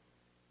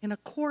in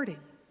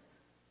according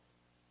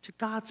to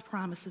God's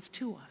promises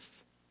to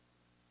us.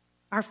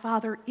 Our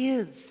Father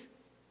is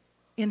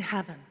in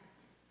heaven.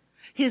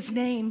 His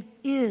name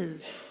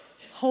is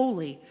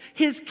holy.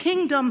 His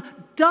kingdom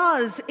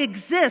does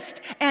exist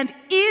and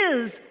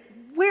is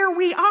where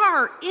we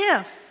are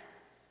if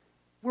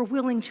we're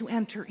willing to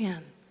enter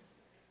in.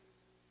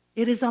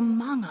 It is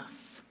among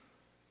us.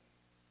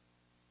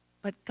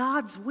 But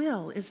God's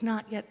will is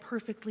not yet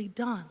perfectly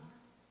done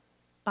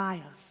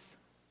by us.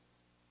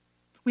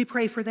 We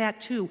pray for that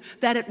too,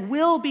 that it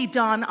will be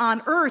done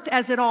on earth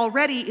as it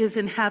already is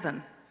in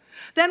heaven.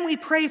 Then we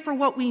pray for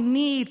what we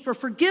need, for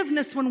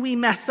forgiveness when we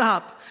mess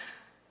up,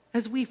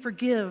 as we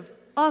forgive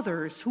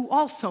others who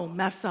also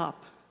mess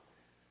up.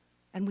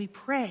 And we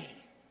pray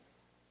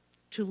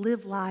to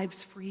live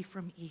lives free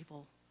from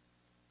evil.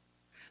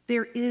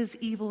 There is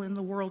evil in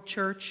the world,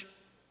 church,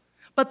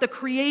 but the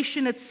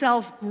creation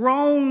itself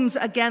groans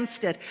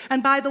against it.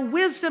 And by the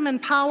wisdom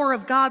and power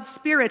of God's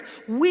Spirit,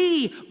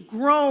 we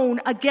groan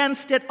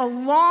against it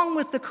along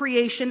with the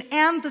creation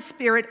and the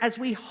Spirit as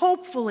we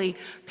hopefully,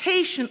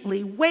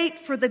 patiently wait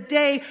for the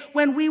day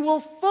when we will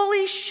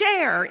fully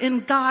share in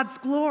God's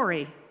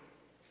glory.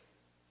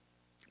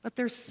 But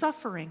there's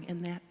suffering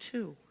in that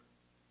too.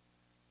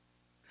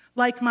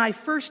 Like my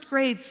first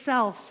grade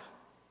self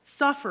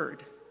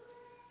suffered,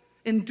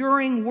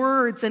 enduring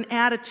words and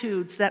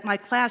attitudes that my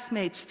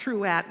classmates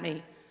threw at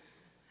me,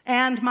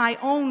 and my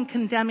own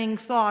condemning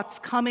thoughts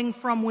coming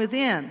from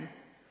within.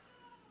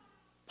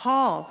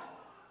 Paul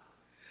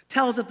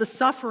tells of the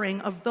suffering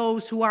of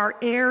those who are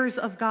heirs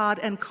of God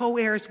and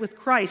co-heirs with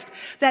Christ,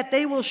 that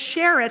they will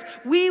share it,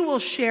 we will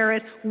share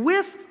it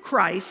with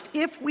Christ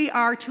if we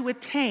are to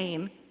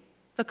attain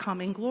the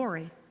coming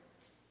glory.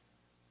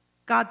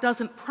 God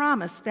doesn't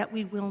promise that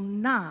we will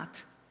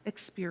not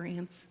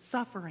experience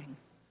suffering.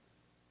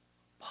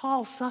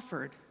 Paul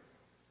suffered.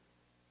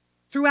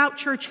 Throughout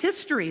church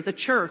history, the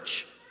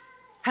church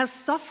has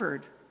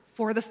suffered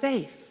for the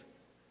faith.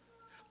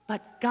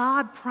 But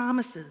God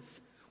promises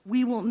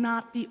we will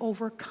not be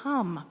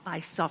overcome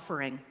by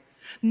suffering.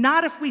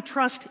 Not if we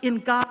trust in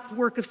God's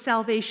work of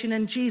salvation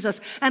in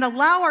Jesus and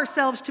allow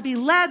ourselves to be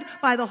led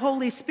by the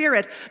Holy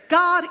Spirit.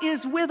 God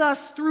is with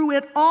us through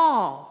it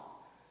all.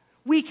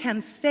 We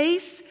can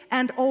face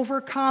and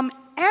overcome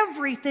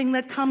everything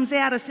that comes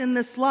at us in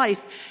this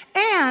life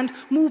and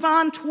move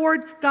on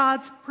toward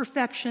God's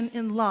perfection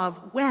in love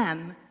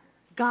when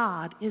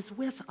God is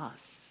with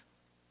us.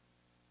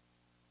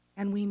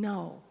 And we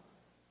know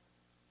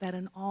that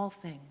in all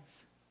things,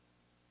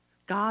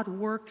 God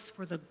works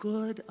for the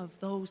good of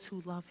those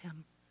who love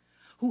him,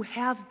 who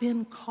have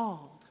been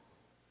called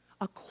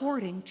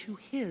according to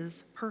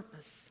his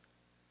purpose.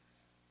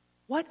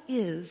 What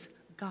is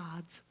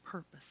God's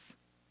purpose?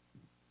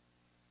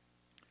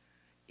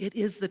 It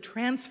is the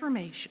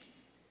transformation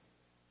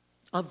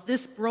of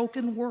this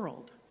broken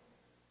world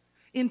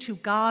into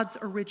God's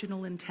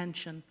original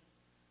intention,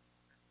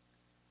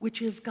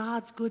 which is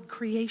God's good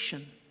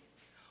creation,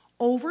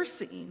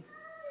 overseen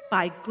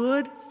by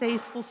good,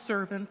 faithful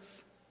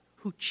servants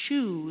who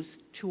choose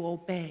to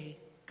obey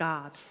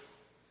God.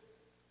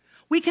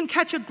 We can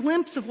catch a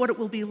glimpse of what it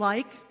will be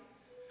like.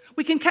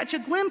 We can catch a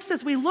glimpse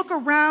as we look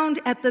around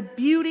at the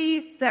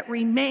beauty that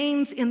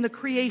remains in the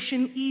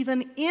creation,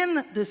 even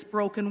in this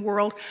broken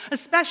world,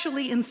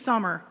 especially in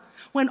summer,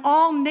 when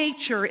all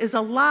nature is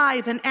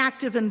alive and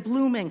active and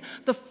blooming,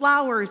 the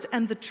flowers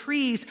and the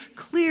trees,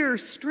 clear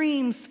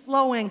streams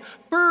flowing,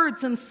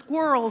 birds and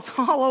squirrels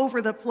all over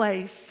the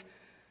place.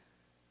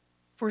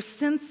 For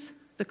since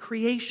the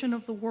creation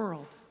of the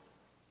world,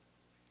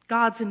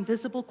 God's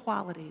invisible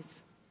qualities,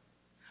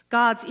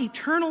 God's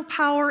eternal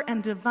power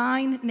and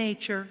divine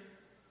nature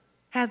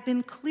have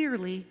been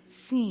clearly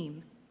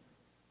seen,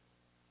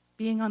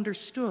 being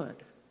understood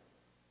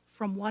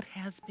from what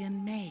has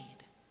been made.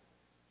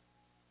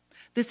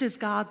 This is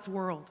God's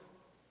world.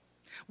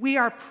 We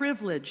are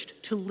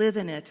privileged to live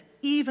in it,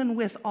 even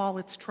with all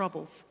its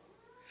troubles.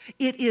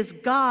 It is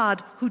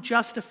God who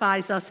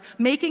justifies us,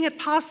 making it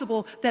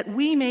possible that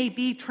we may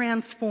be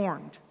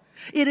transformed.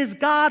 It is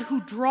God who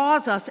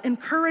draws us,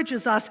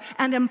 encourages us,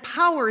 and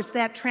empowers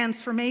that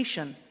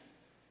transformation.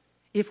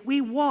 If we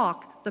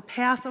walk the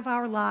path of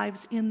our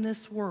lives in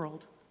this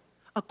world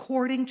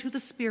according to the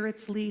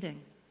Spirit's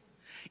leading,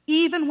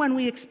 even when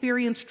we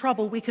experience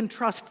trouble, we can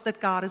trust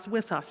that God is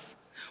with us.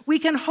 We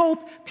can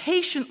hope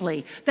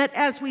patiently that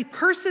as we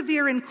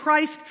persevere in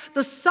Christ,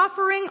 the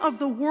suffering of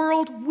the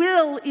world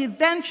will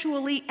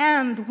eventually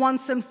end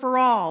once and for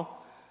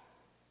all.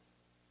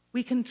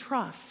 We can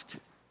trust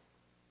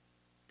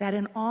that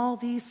in all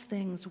these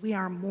things we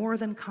are more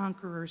than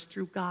conquerors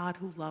through God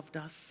who loved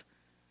us.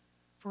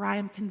 For I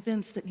am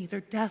convinced that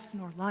neither death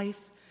nor life,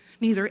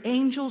 neither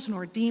angels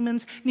nor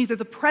demons, neither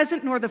the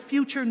present nor the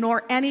future,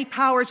 nor any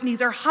powers,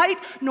 neither height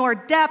nor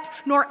depth,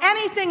 nor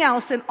anything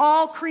else in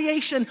all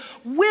creation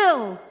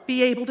will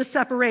be able to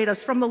separate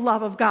us from the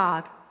love of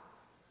God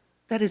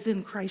that is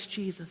in Christ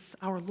Jesus,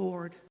 our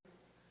Lord.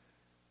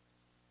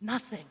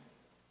 Nothing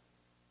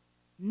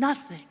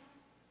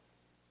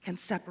can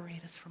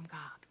separate us from God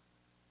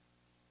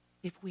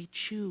if we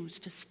choose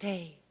to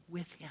stay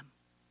with Him.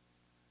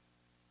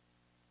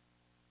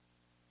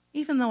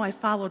 Even though I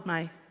followed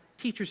my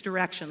teacher's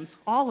directions,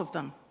 all of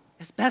them,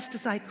 as best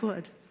as I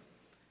could,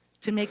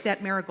 to make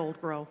that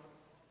marigold grow,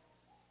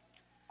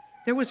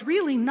 there was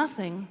really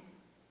nothing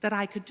that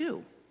I could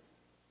do.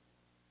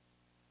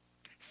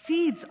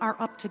 Seeds are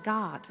up to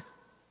God.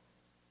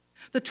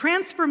 The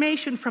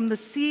transformation from the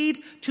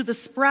seed to the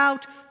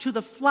sprout to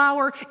the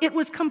flower, it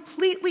was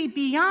completely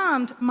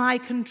beyond my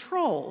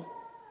control.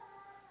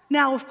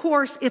 Now, of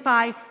course, if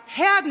I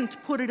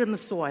hadn't put it in the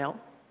soil,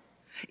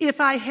 if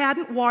I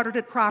hadn't watered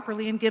it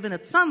properly and given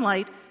it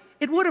sunlight,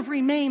 it would have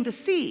remained a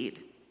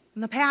seed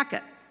in the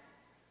packet.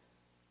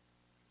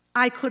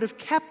 I could have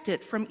kept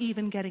it from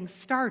even getting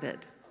started.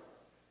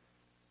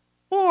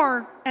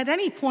 Or, at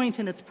any point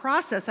in its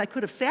process, I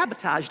could have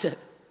sabotaged it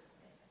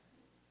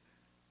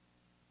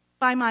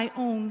by my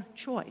own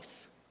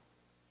choice.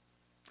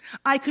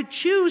 I could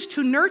choose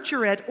to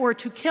nurture it or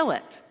to kill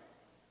it.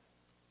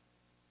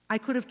 I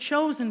could have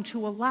chosen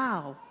to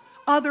allow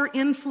other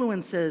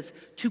influences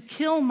to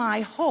kill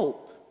my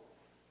hope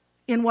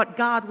in what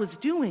God was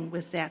doing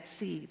with that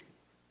seed.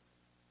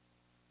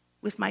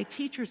 With my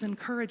teacher's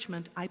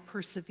encouragement, I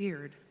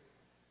persevered.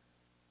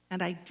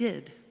 And I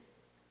did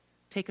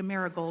take a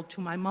marigold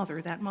to my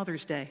mother that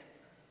Mother's Day.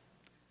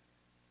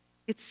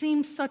 It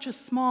seems such a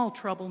small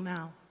trouble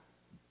now,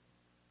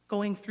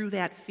 going through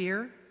that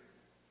fear.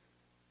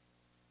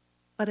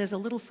 But as a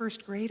little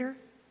first grader,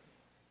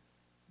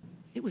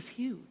 it was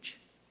huge.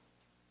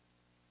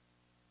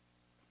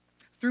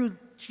 Through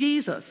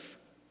Jesus'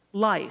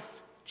 life,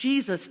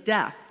 Jesus'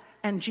 death,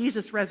 and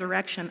Jesus'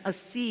 resurrection, a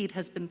seed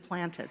has been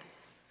planted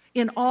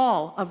in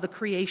all of the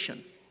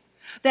creation.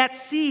 That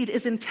seed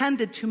is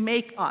intended to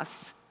make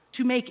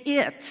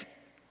it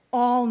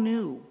all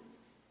new.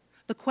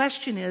 The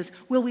question is,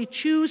 will we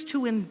choose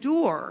to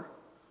endure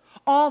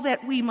all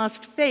that we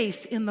must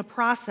face in the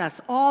process,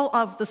 all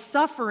of the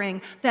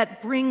suffering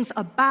that brings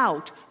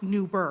about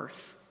new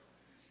birth?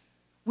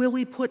 Will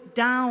we put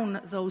down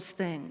those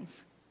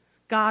things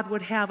God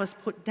would have us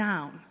put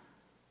down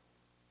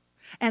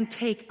and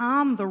take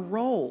on the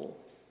role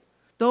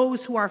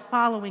those who are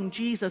following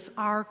Jesus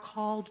are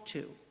called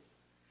to,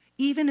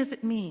 even if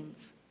it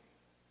means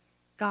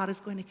God is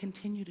going to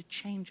continue to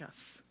change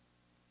us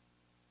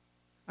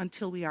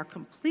until we are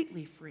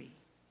completely free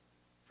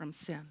from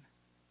sin,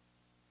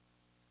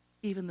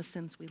 even the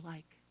sins we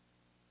like?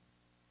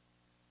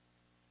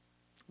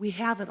 We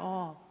have it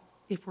all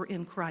if we're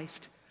in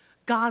Christ.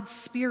 God's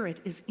Spirit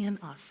is in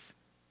us.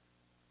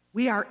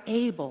 We are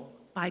able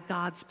by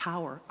God's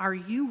power. Are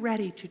you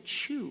ready to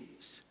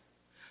choose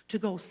to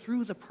go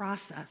through the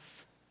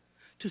process,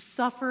 to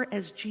suffer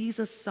as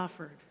Jesus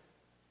suffered,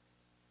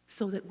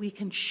 so that we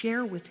can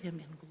share with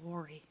him in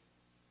glory.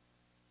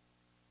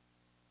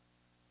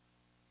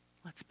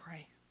 Let's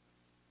pray.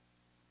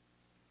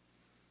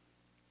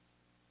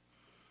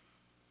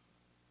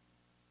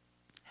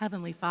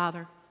 Heavenly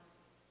Father,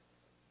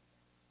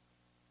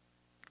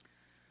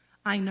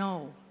 I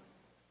know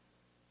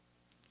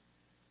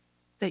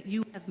that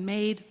you have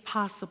made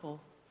possible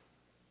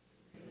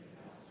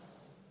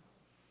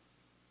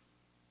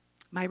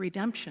my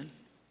redemption,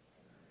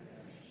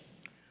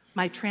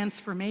 my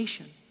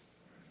transformation,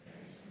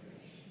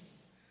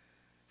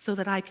 so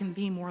that I can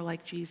be more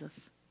like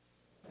Jesus.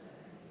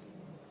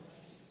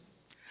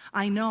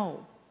 I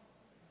know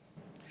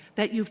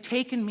that you've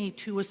taken me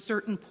to a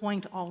certain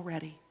point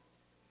already.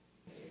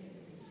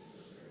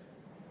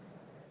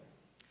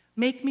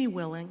 Make me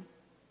willing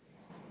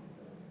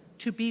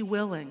to be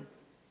willing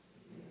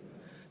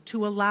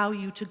to allow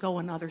you to go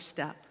another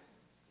step,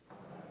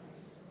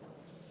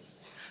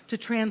 to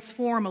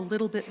transform a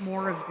little bit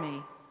more of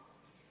me,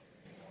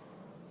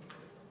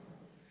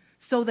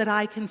 so that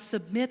I can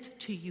submit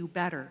to you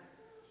better,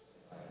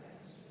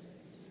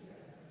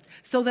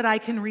 so that I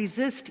can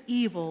resist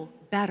evil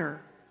better,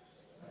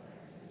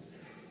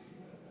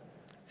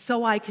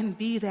 so I can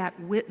be that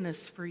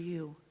witness for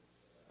you.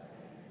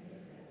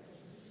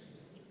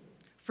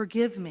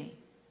 Forgive me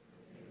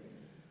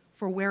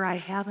for where I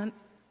haven't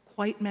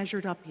quite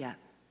measured up yet.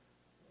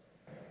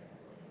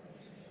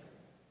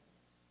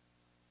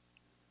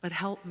 But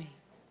help me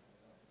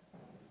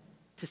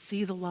to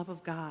see the love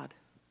of God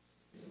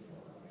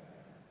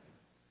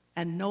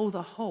and know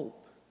the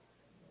hope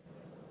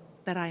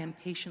that I am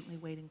patiently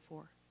waiting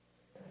for.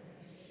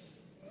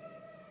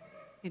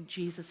 In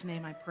Jesus'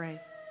 name I pray.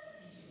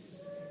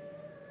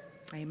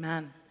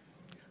 Amen.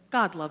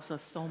 God loves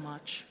us so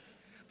much.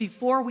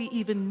 Before we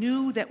even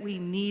knew that we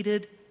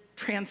needed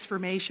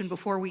transformation,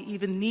 before we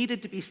even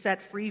needed to be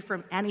set free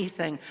from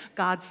anything,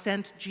 God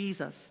sent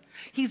Jesus.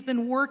 He's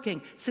been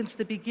working since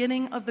the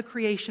beginning of the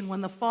creation,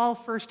 when the fall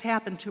first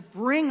happened, to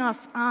bring us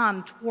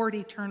on toward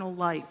eternal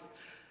life.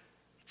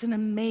 It's an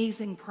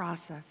amazing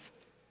process.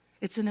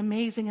 It's an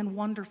amazing and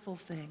wonderful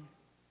thing.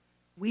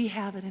 We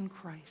have it in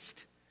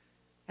Christ,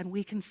 and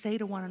we can say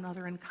to one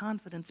another in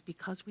confidence,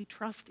 because we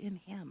trust in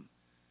him,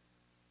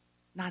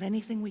 not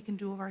anything we can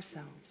do of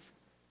ourselves.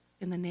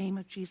 In the name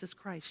of Jesus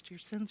Christ, your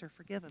sins are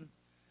forgiven.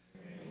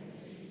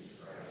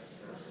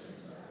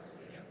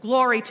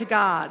 Glory to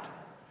God.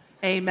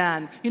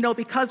 Amen. You know,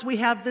 because we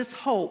have this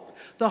hope,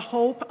 the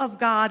hope of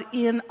God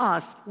in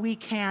us, we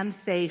can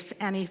face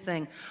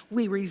anything.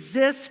 We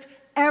resist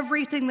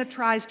everything that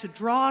tries to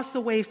draw us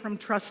away from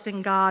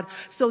trusting God,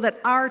 so that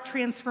our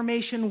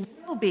transformation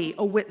will be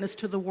a witness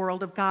to the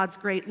world of God's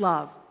great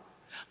love.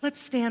 Let's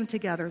stand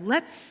together.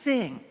 Let's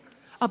sing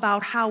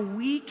about how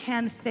we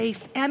can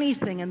face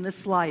anything in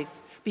this life,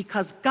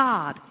 because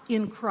God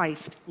in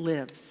Christ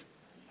lives.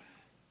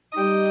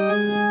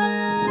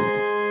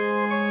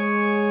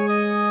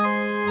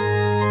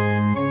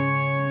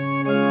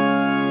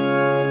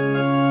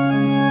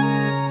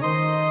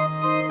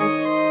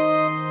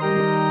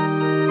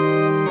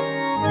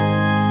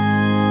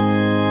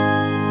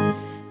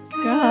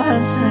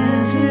 God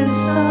sent his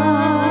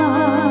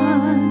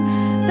Son,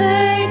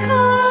 they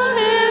called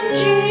him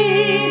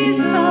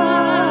Jesus.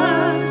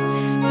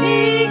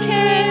 He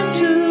came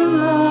to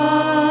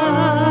love,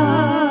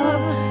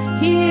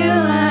 heal,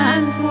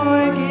 and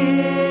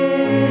forgive.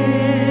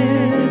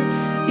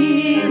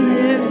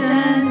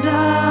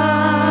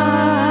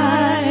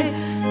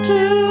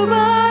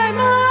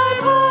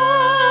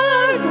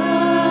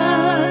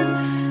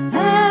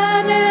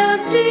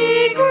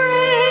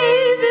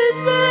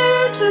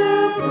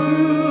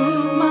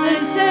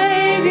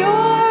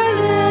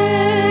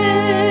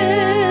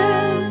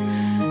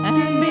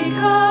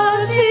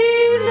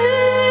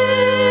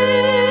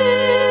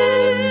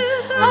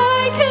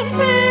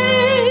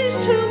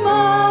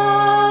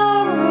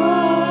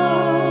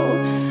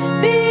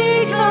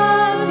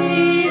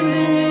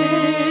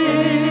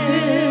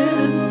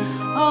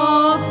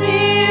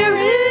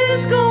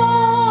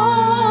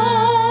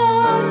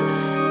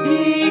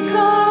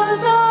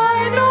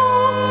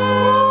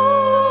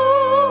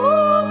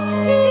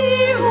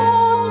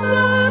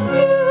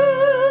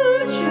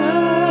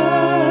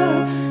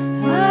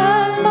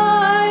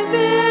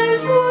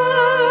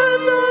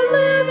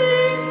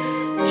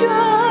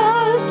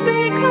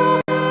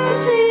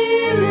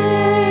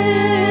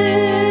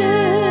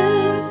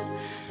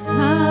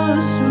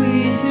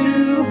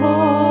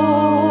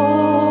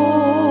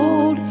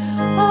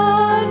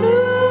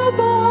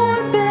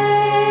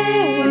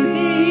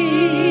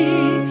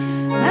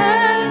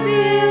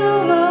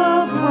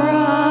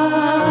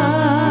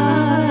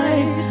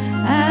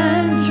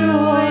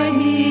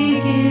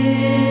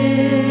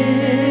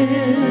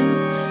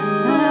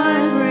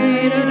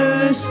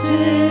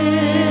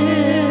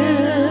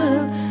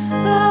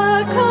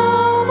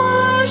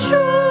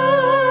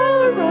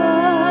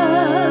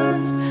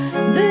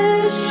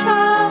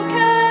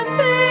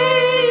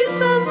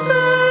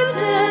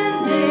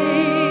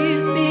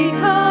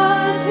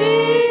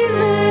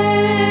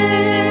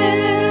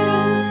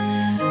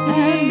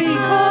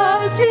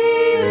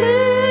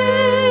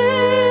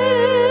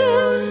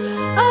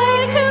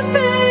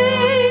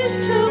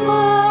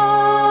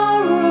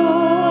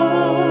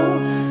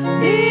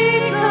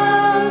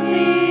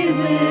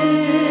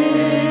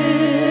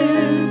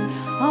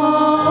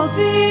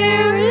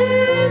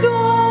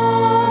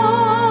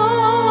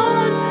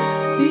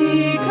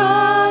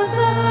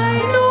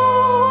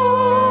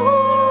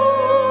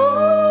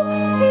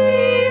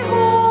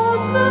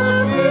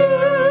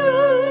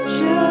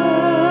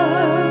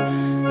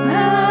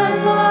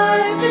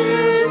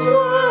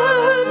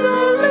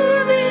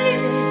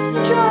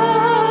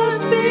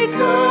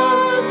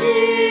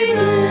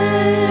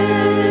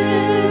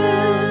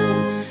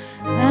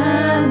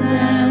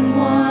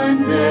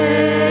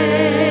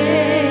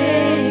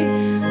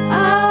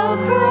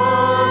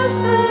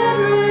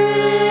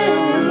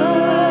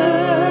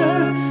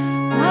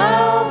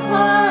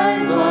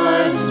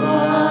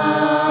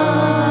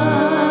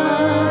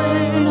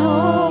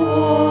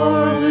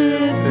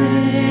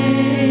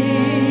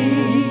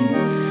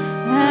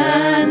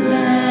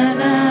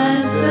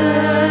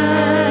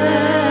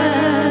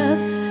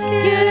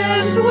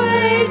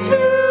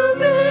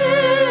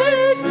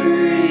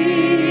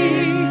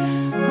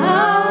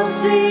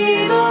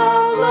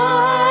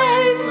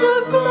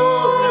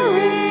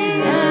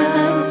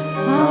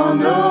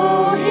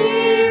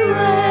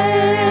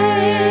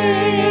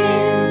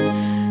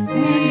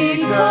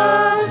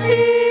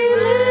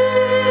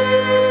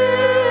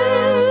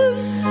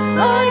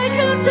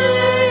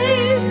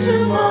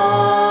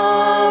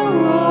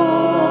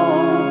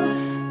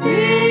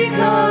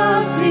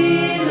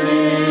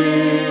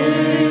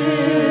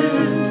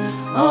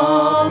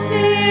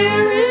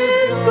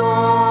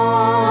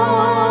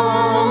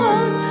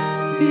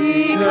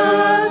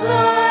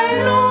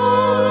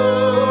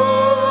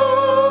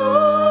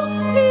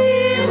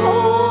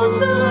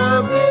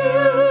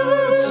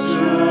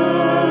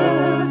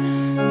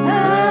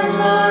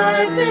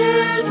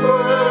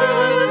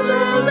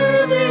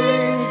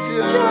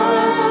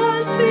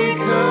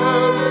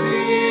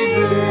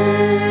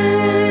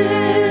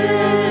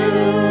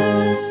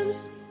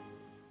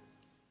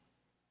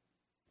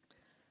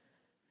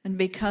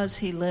 because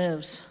he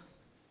lives.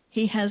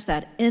 He has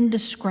that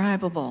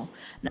indescribable,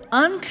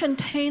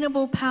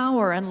 uncontainable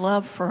power and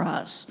love for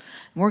us.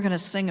 And we're going to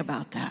sing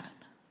about that.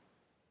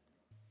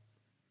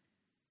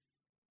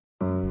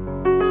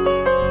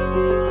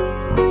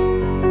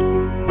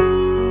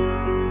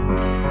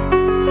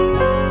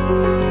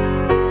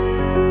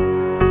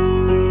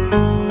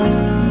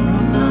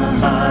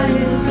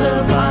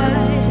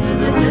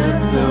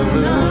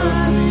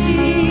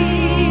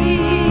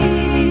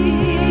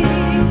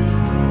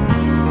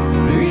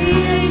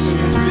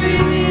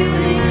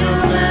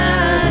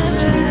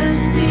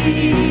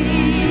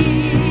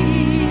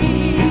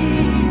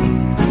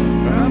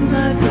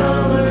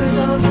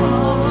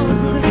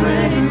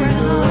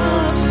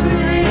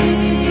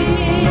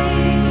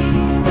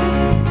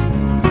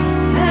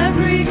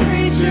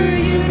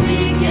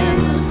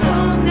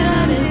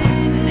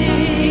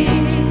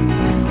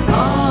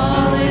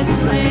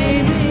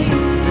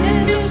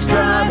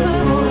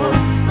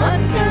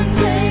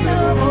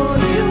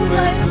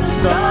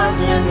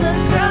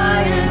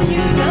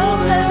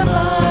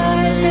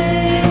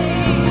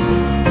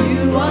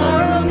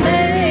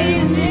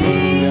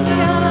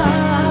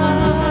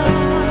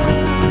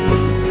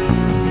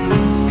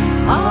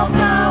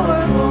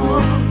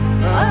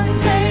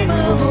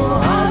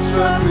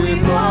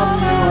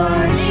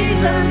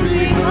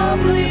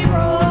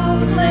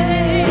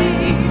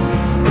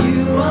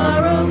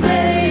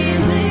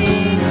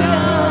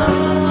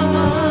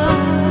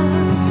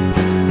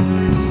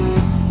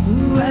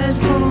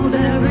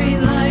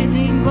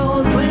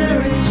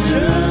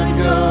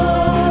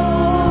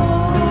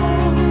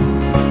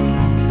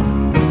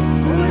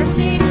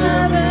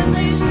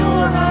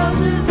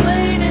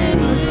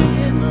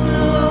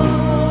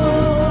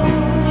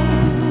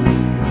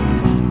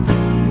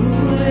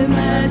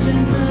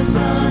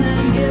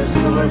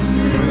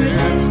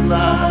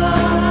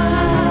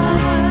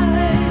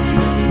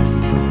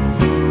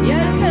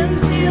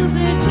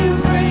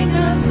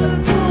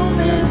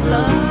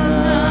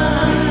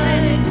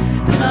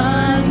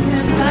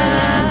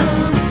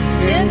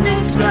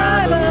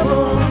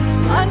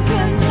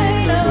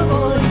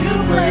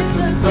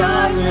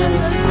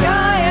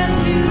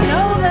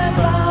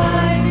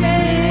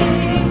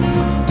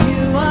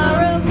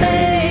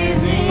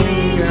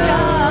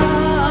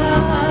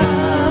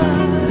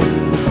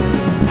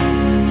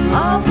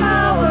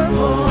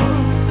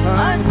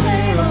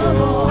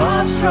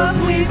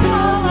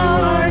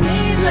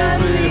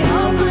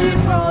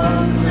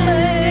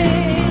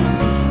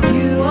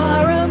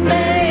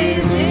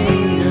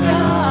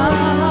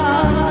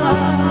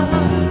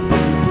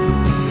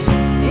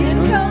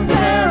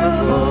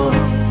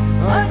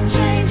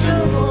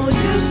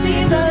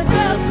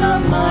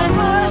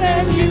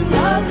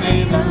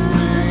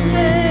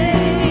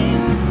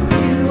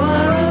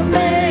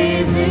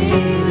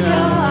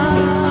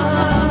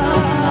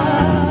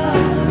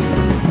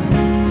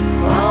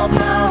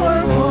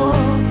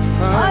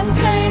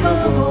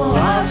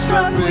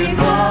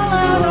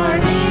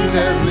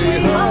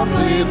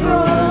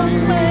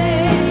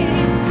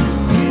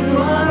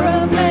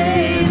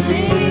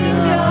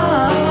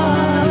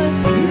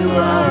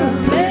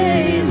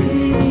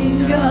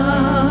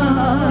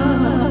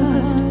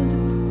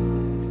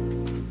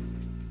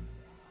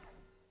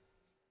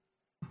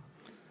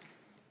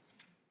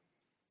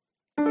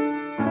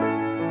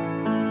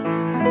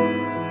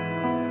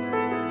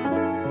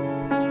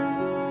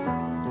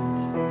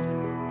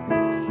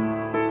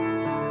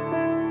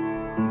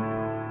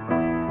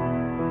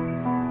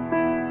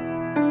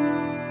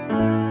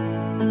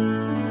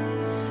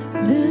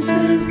 This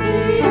is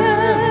the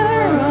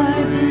air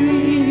I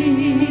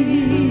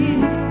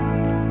breathe.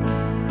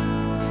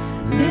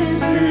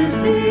 This is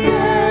the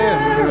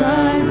air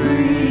I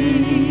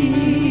breathe.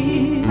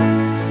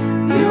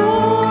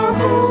 Your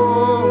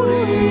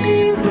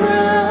holy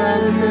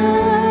presence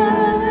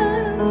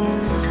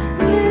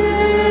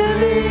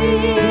living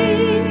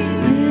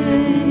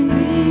in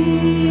me.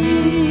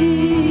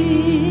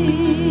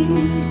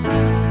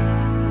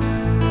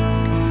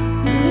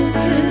 This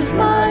is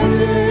my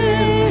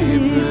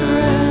daily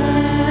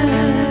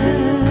bread.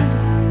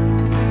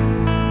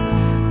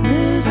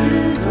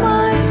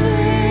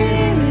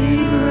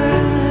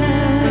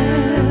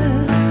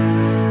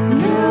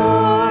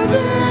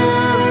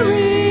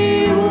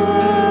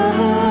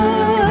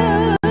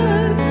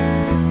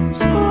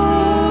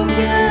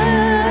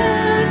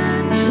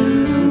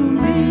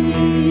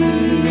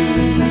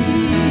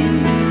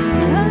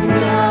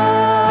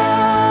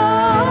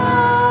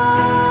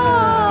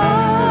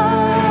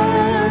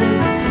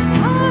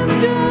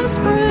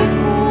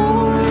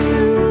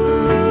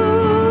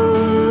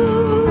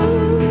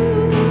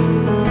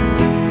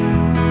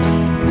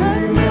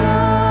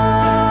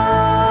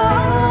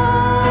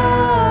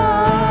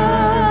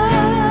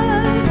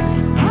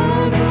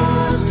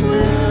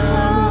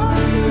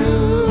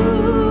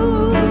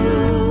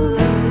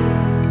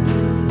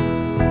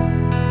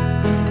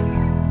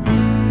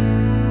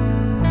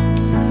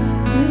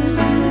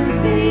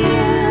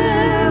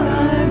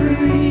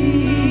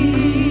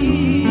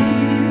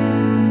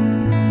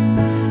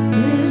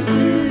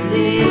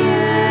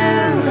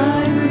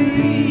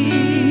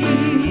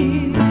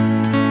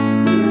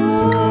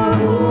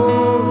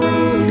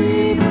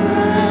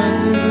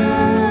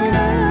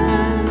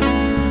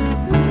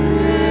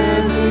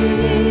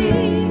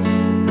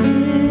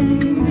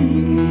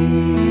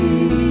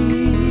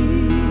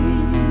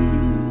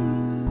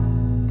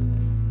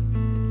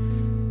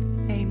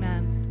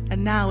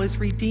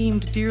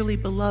 redeemed, dearly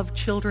beloved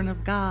children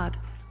of God,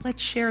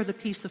 let's share the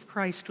peace of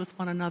Christ with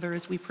one another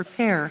as we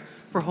prepare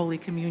for Holy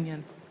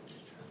Communion.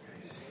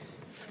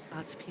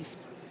 God's peace.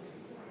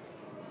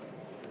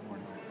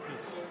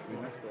 We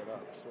messed that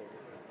up, so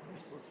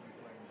we're supposed to be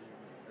playing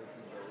games as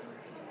we go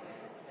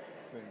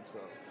into things, so.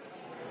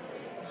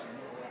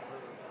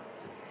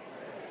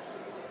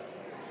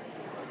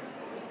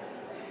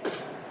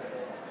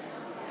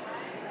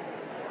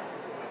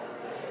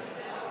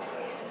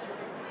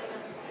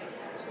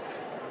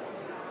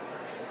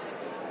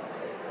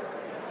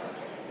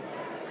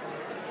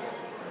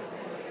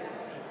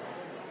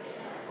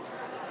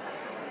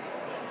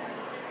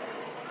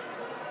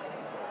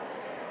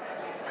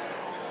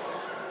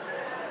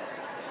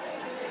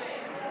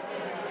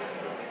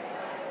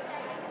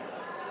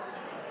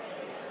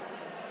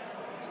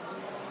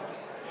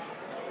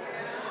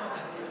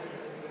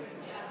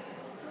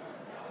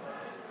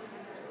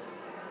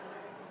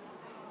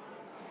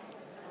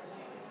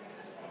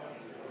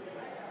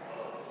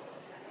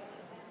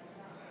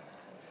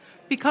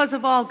 Because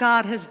of all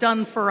God has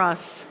done for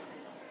us,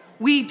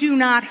 we do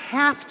not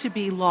have to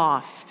be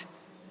lost.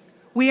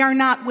 We are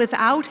not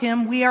without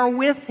him, we are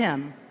with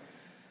him.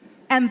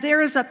 And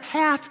there is a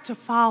path to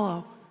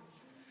follow.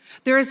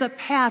 There is a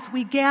path.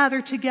 We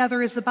gather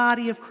together as the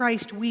body of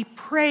Christ. We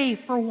pray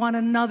for one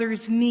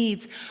another's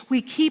needs.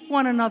 We keep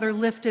one another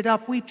lifted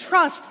up. We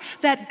trust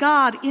that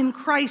God in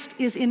Christ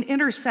is in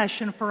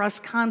intercession for us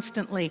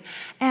constantly.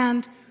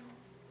 And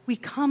we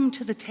come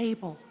to the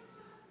table.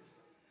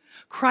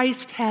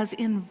 Christ has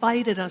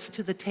invited us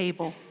to the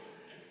table.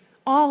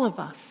 All of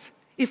us,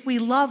 if we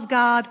love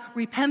God,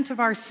 repent of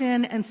our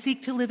sin, and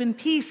seek to live in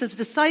peace as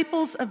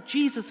disciples of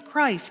Jesus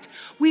Christ,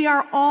 we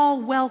are all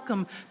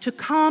welcome to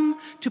come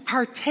to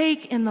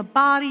partake in the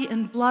body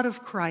and blood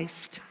of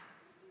Christ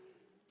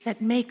that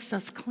makes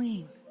us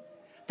clean,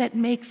 that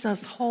makes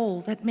us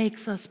whole, that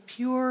makes us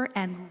pure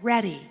and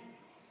ready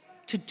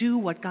to do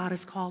what God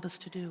has called us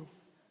to do.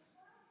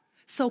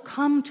 So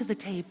come to the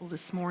table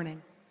this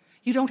morning.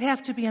 You don't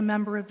have to be a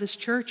member of this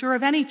church or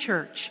of any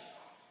church.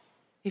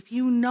 If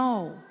you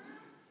know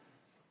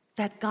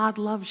that God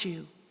loves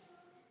you,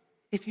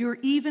 if you're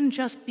even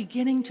just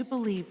beginning to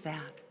believe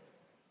that,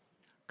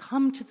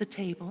 come to the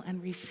table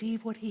and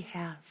receive what he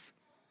has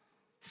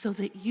so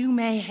that you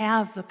may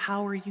have the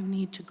power you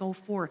need to go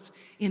forth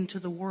into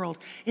the world.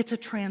 It's a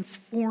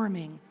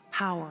transforming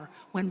power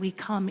when we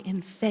come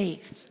in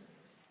faith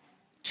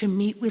to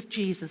meet with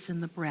Jesus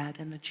in the bread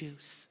and the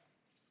juice.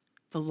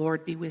 The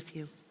Lord be with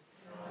you.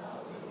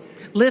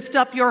 Lift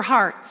up your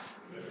hearts.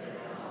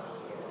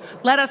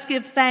 Let us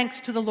give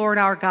thanks to the Lord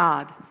our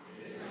God.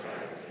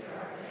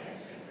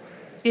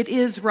 It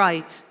is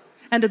right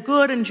and a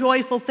good and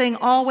joyful thing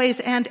always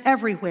and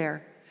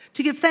everywhere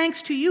to give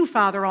thanks to you,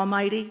 Father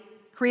Almighty,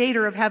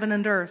 creator of heaven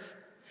and earth.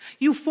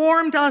 You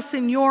formed us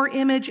in your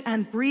image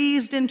and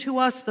breathed into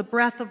us the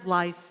breath of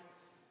life.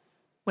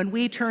 When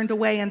we turned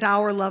away and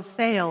our love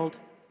failed,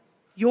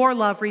 your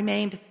love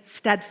remained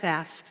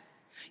steadfast.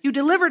 You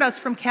delivered us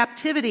from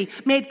captivity,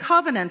 made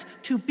covenant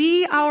to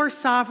be our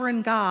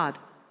sovereign God,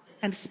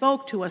 and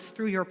spoke to us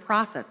through your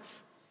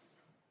prophets.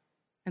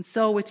 And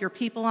so with your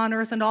people on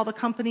earth and all the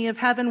company of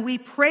heaven, we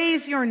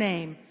praise your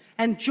name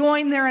and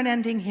join their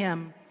unending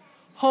hymn.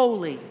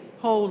 Holy,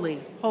 holy,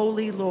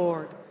 holy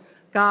Lord,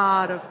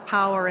 God of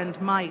power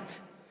and might.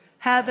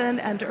 Heaven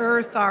and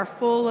earth are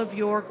full of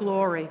your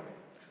glory.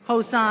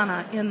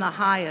 Hosanna in the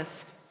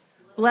highest.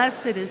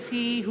 Blessed is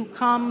he who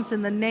comes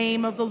in the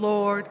name of the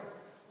Lord.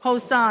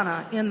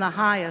 Hosanna in the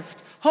highest.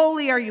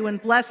 Holy are you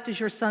and blessed is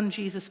your Son,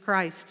 Jesus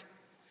Christ.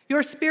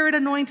 Your Spirit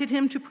anointed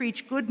him to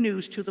preach good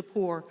news to the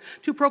poor,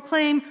 to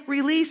proclaim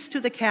release to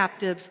the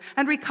captives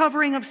and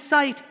recovering of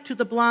sight to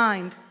the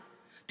blind,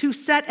 to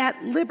set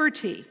at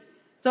liberty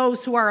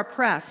those who are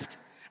oppressed,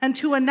 and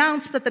to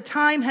announce that the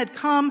time had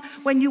come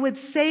when you would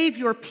save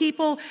your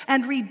people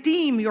and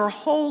redeem your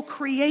whole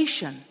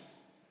creation.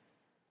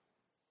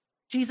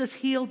 Jesus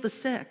healed the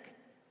sick,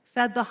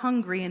 fed the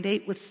hungry, and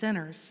ate with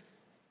sinners.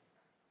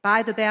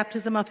 By the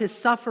baptism of his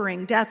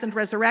suffering, death, and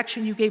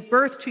resurrection, you gave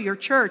birth to your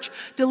church,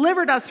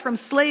 delivered us from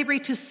slavery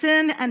to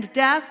sin and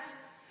death,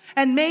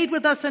 and made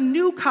with us a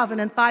new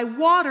covenant by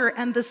water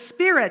and the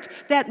Spirit,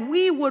 that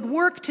we would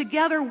work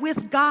together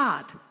with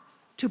God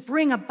to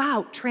bring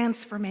about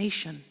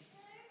transformation.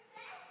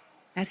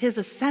 At his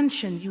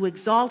ascension, you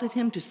exalted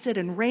him to sit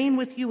and reign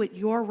with you at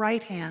your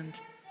right hand.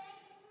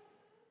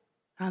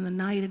 On the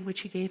night in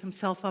which he gave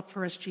himself up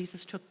for us,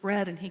 Jesus took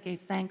bread and he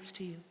gave thanks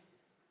to you.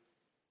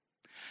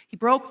 He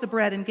broke the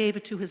bread and gave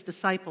it to his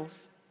disciples.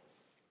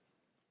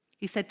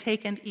 He said,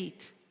 "Take and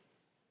eat.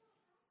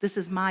 This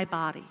is my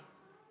body,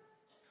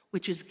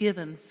 which is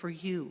given for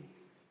you."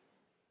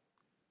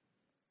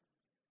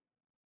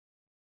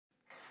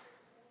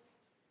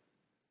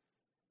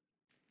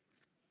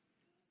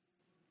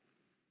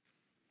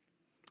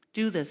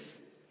 Do this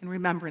in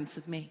remembrance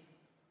of me.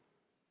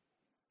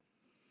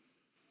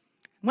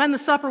 When the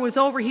supper was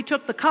over, he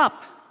took the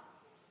cup.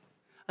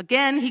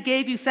 Again, he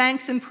gave you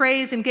thanks and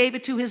praise and gave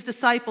it to his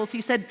disciples.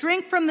 He said,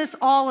 "Drink from this,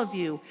 all of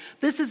you.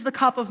 This is the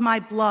cup of my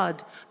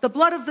blood, the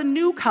blood of the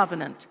new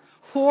covenant,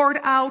 poured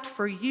out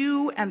for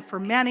you and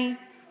for many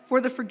for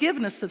the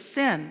forgiveness of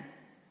sin.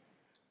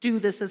 Do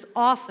this as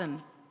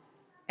often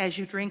as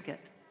you drink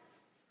it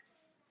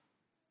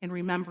in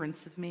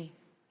remembrance of me."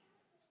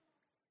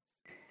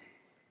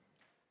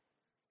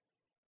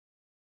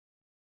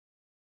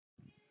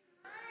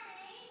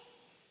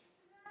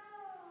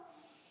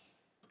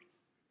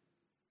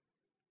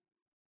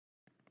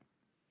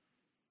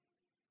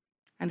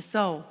 And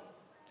so,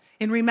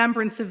 in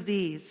remembrance of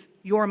these,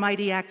 your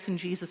mighty acts in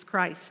Jesus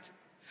Christ,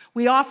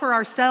 we offer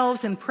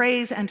ourselves in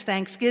praise and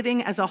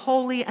thanksgiving as a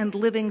holy and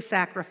living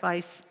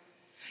sacrifice,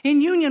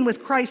 in union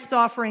with Christ's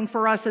offering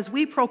for us as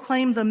we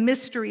proclaim the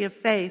mystery of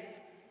faith.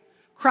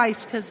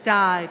 Christ has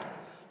died.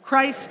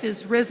 Christ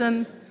is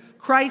risen.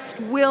 Christ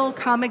will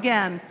come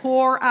again.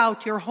 Pour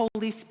out your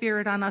Holy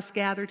Spirit on us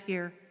gathered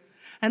here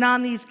and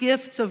on these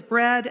gifts of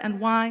bread and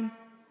wine.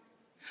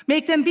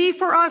 Make them be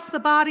for us the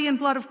body and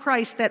blood of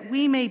Christ, that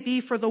we may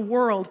be for the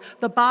world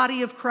the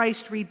body of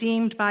Christ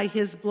redeemed by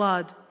his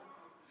blood.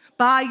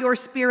 By your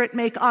Spirit,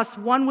 make us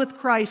one with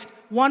Christ,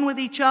 one with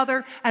each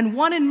other, and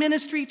one in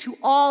ministry to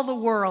all the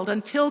world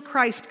until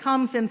Christ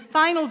comes in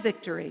final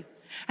victory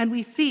and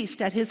we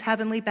feast at his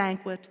heavenly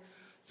banquet.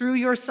 Through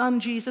your Son,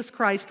 Jesus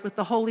Christ, with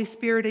the Holy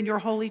Spirit in your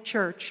holy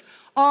church,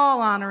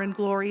 all honor and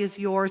glory is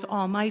yours,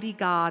 Almighty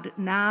God,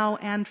 now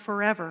and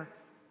forever.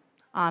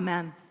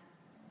 Amen.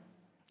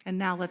 And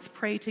now let's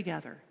pray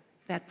together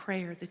that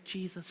prayer that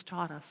Jesus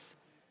taught us.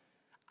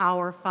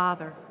 Our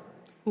Father,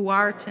 who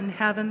art in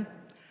heaven,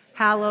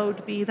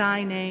 hallowed be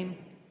thy name.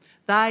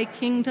 Thy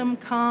kingdom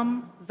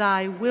come,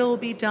 thy will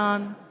be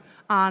done,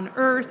 on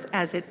earth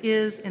as it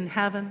is in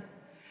heaven.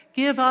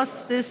 Give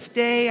us this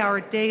day our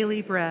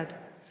daily bread,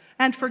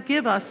 and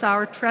forgive us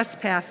our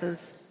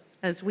trespasses,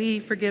 as we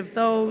forgive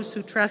those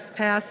who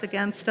trespass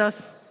against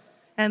us.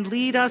 And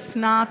lead us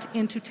not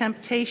into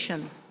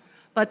temptation,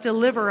 but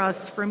deliver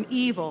us from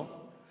evil.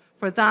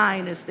 For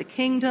thine is the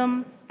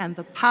kingdom and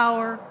the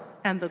power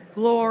and the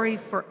glory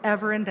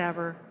forever and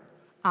ever.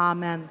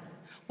 Amen.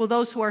 Will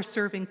those who are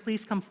serving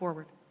please come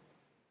forward?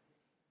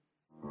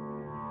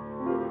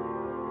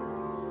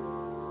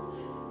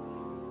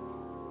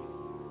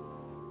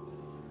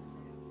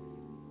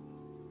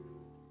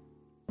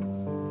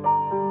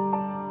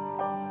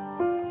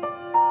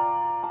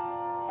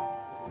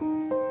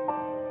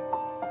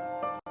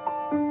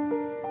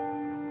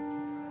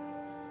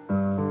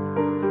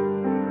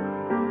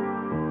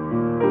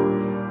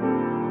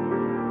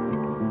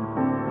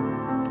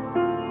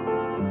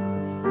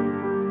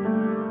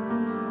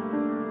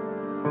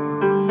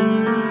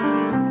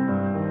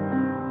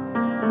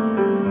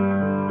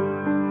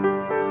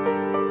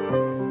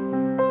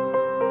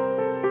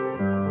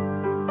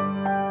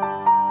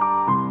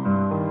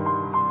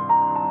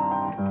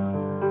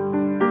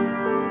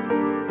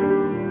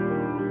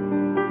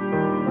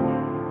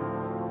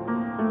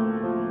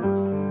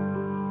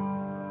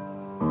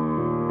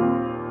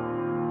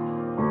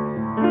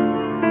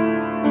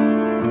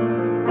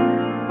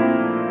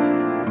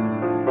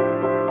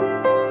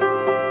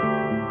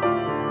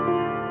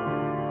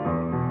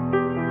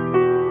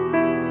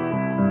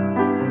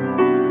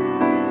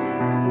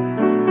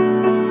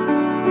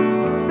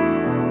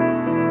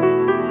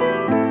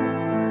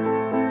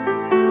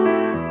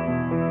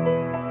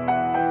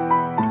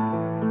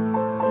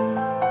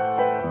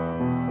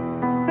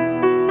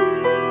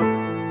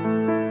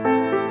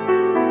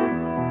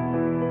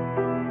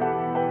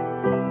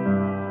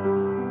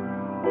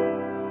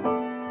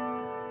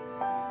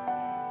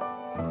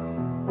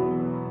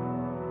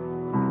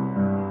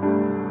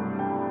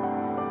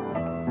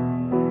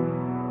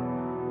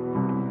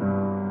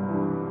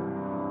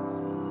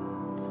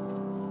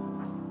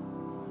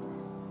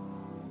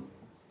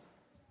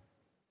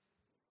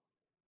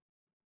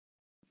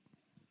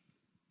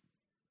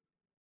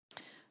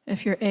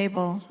 If you're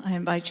able, I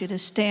invite you to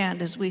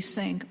stand as we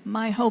sing,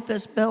 "My hope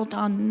is built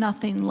on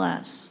nothing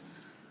less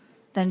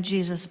than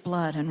Jesus'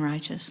 blood and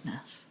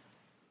righteousness."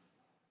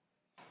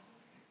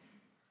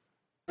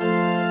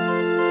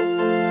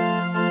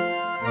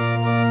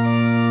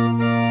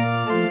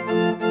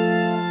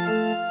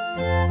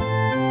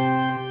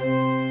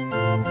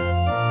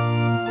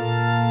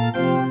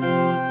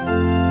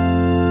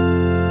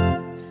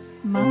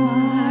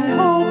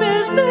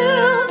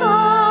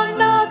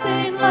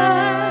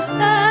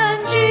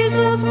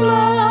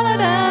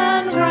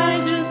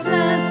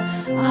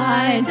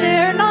 I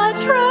dare not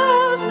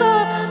trust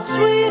the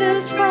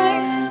sweetest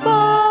frame,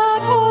 but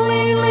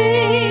wholly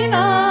lean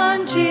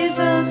on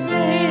Jesus'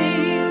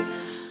 name.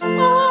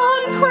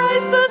 On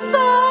Christ the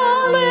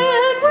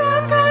solid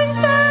rock I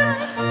stand,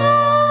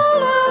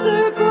 all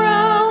other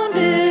ground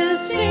is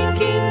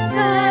sinking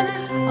sand,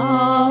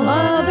 all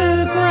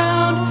other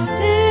ground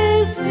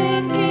is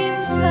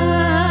sinking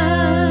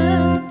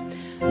sand.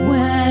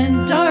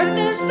 When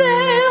darkness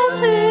veils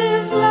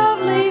his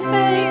lovely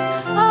face,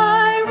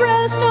 I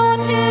rest on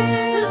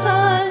his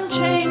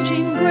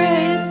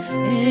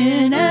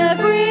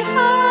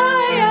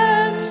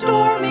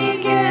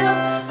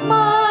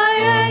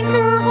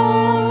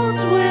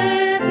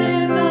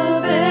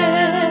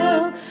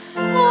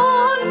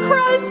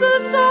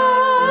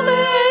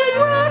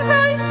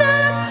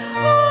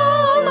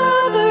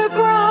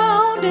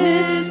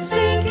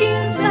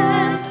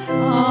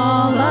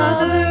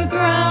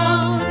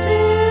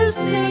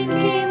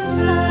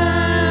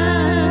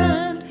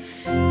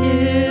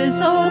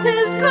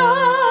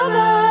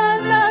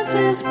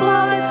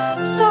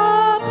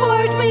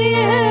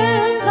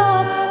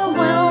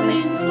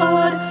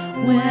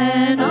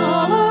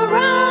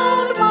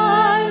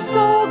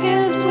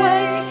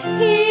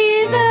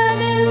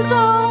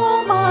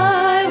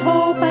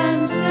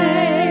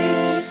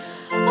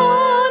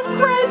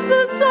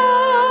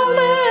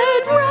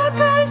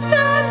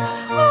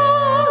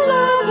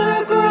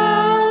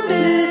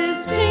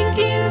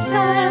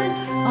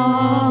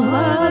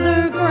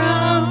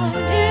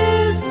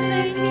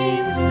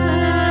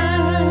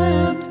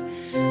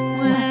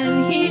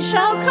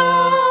shall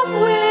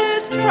come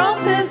with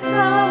trumpet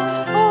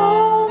sound.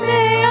 Oh,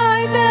 may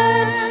I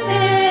then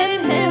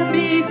in him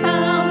be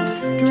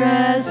found,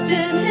 dressed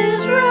in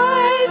his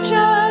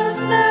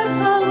righteousness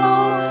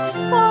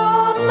alone,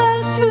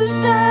 faultless to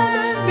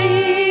stand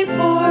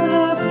before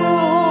the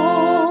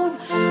throne.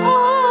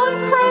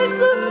 On Christ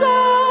the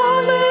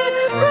solid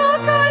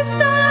rock I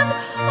stand,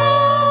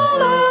 all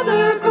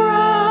other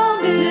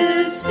ground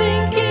is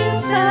sinking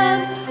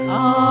sand.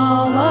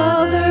 All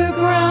other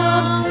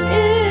ground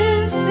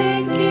is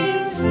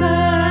sinking sand.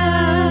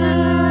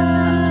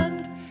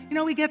 You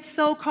know, we get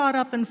so caught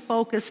up and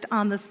focused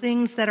on the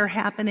things that are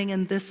happening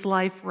in this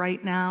life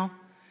right now.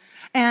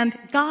 And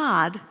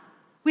God,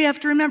 we have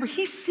to remember,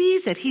 He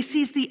sees it. He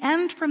sees the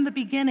end from the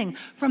beginning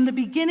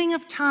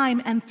of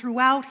time and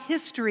throughout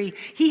history.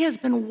 He has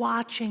been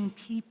watching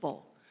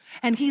people,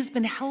 and He's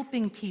been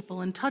helping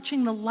people and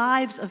touching the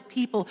lives of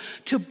people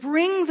to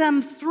bring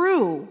them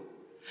through,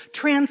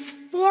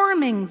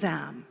 transforming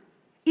them,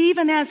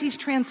 even as He's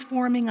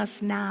transforming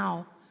us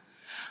now.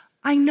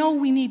 I know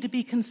we need to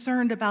be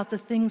concerned about the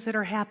things that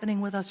are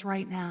happening with us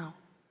right now,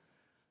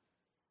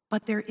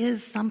 but there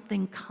is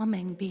something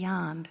coming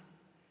beyond.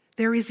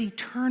 There is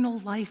eternal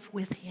life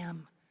with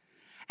Him.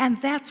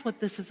 And that's what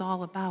this is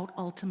all about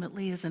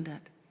ultimately, isn't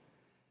it?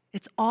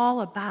 It's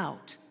all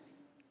about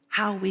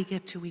how we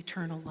get to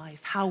eternal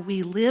life. How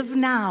we live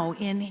now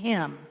in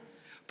Him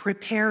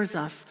prepares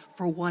us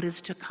for what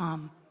is to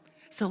come.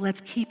 So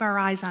let's keep our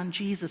eyes on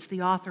Jesus,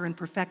 the author and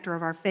perfecter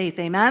of our faith.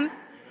 Amen? Amen.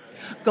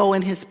 Go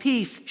in His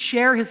peace,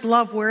 share His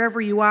love wherever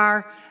you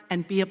are,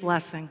 and be a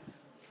blessing.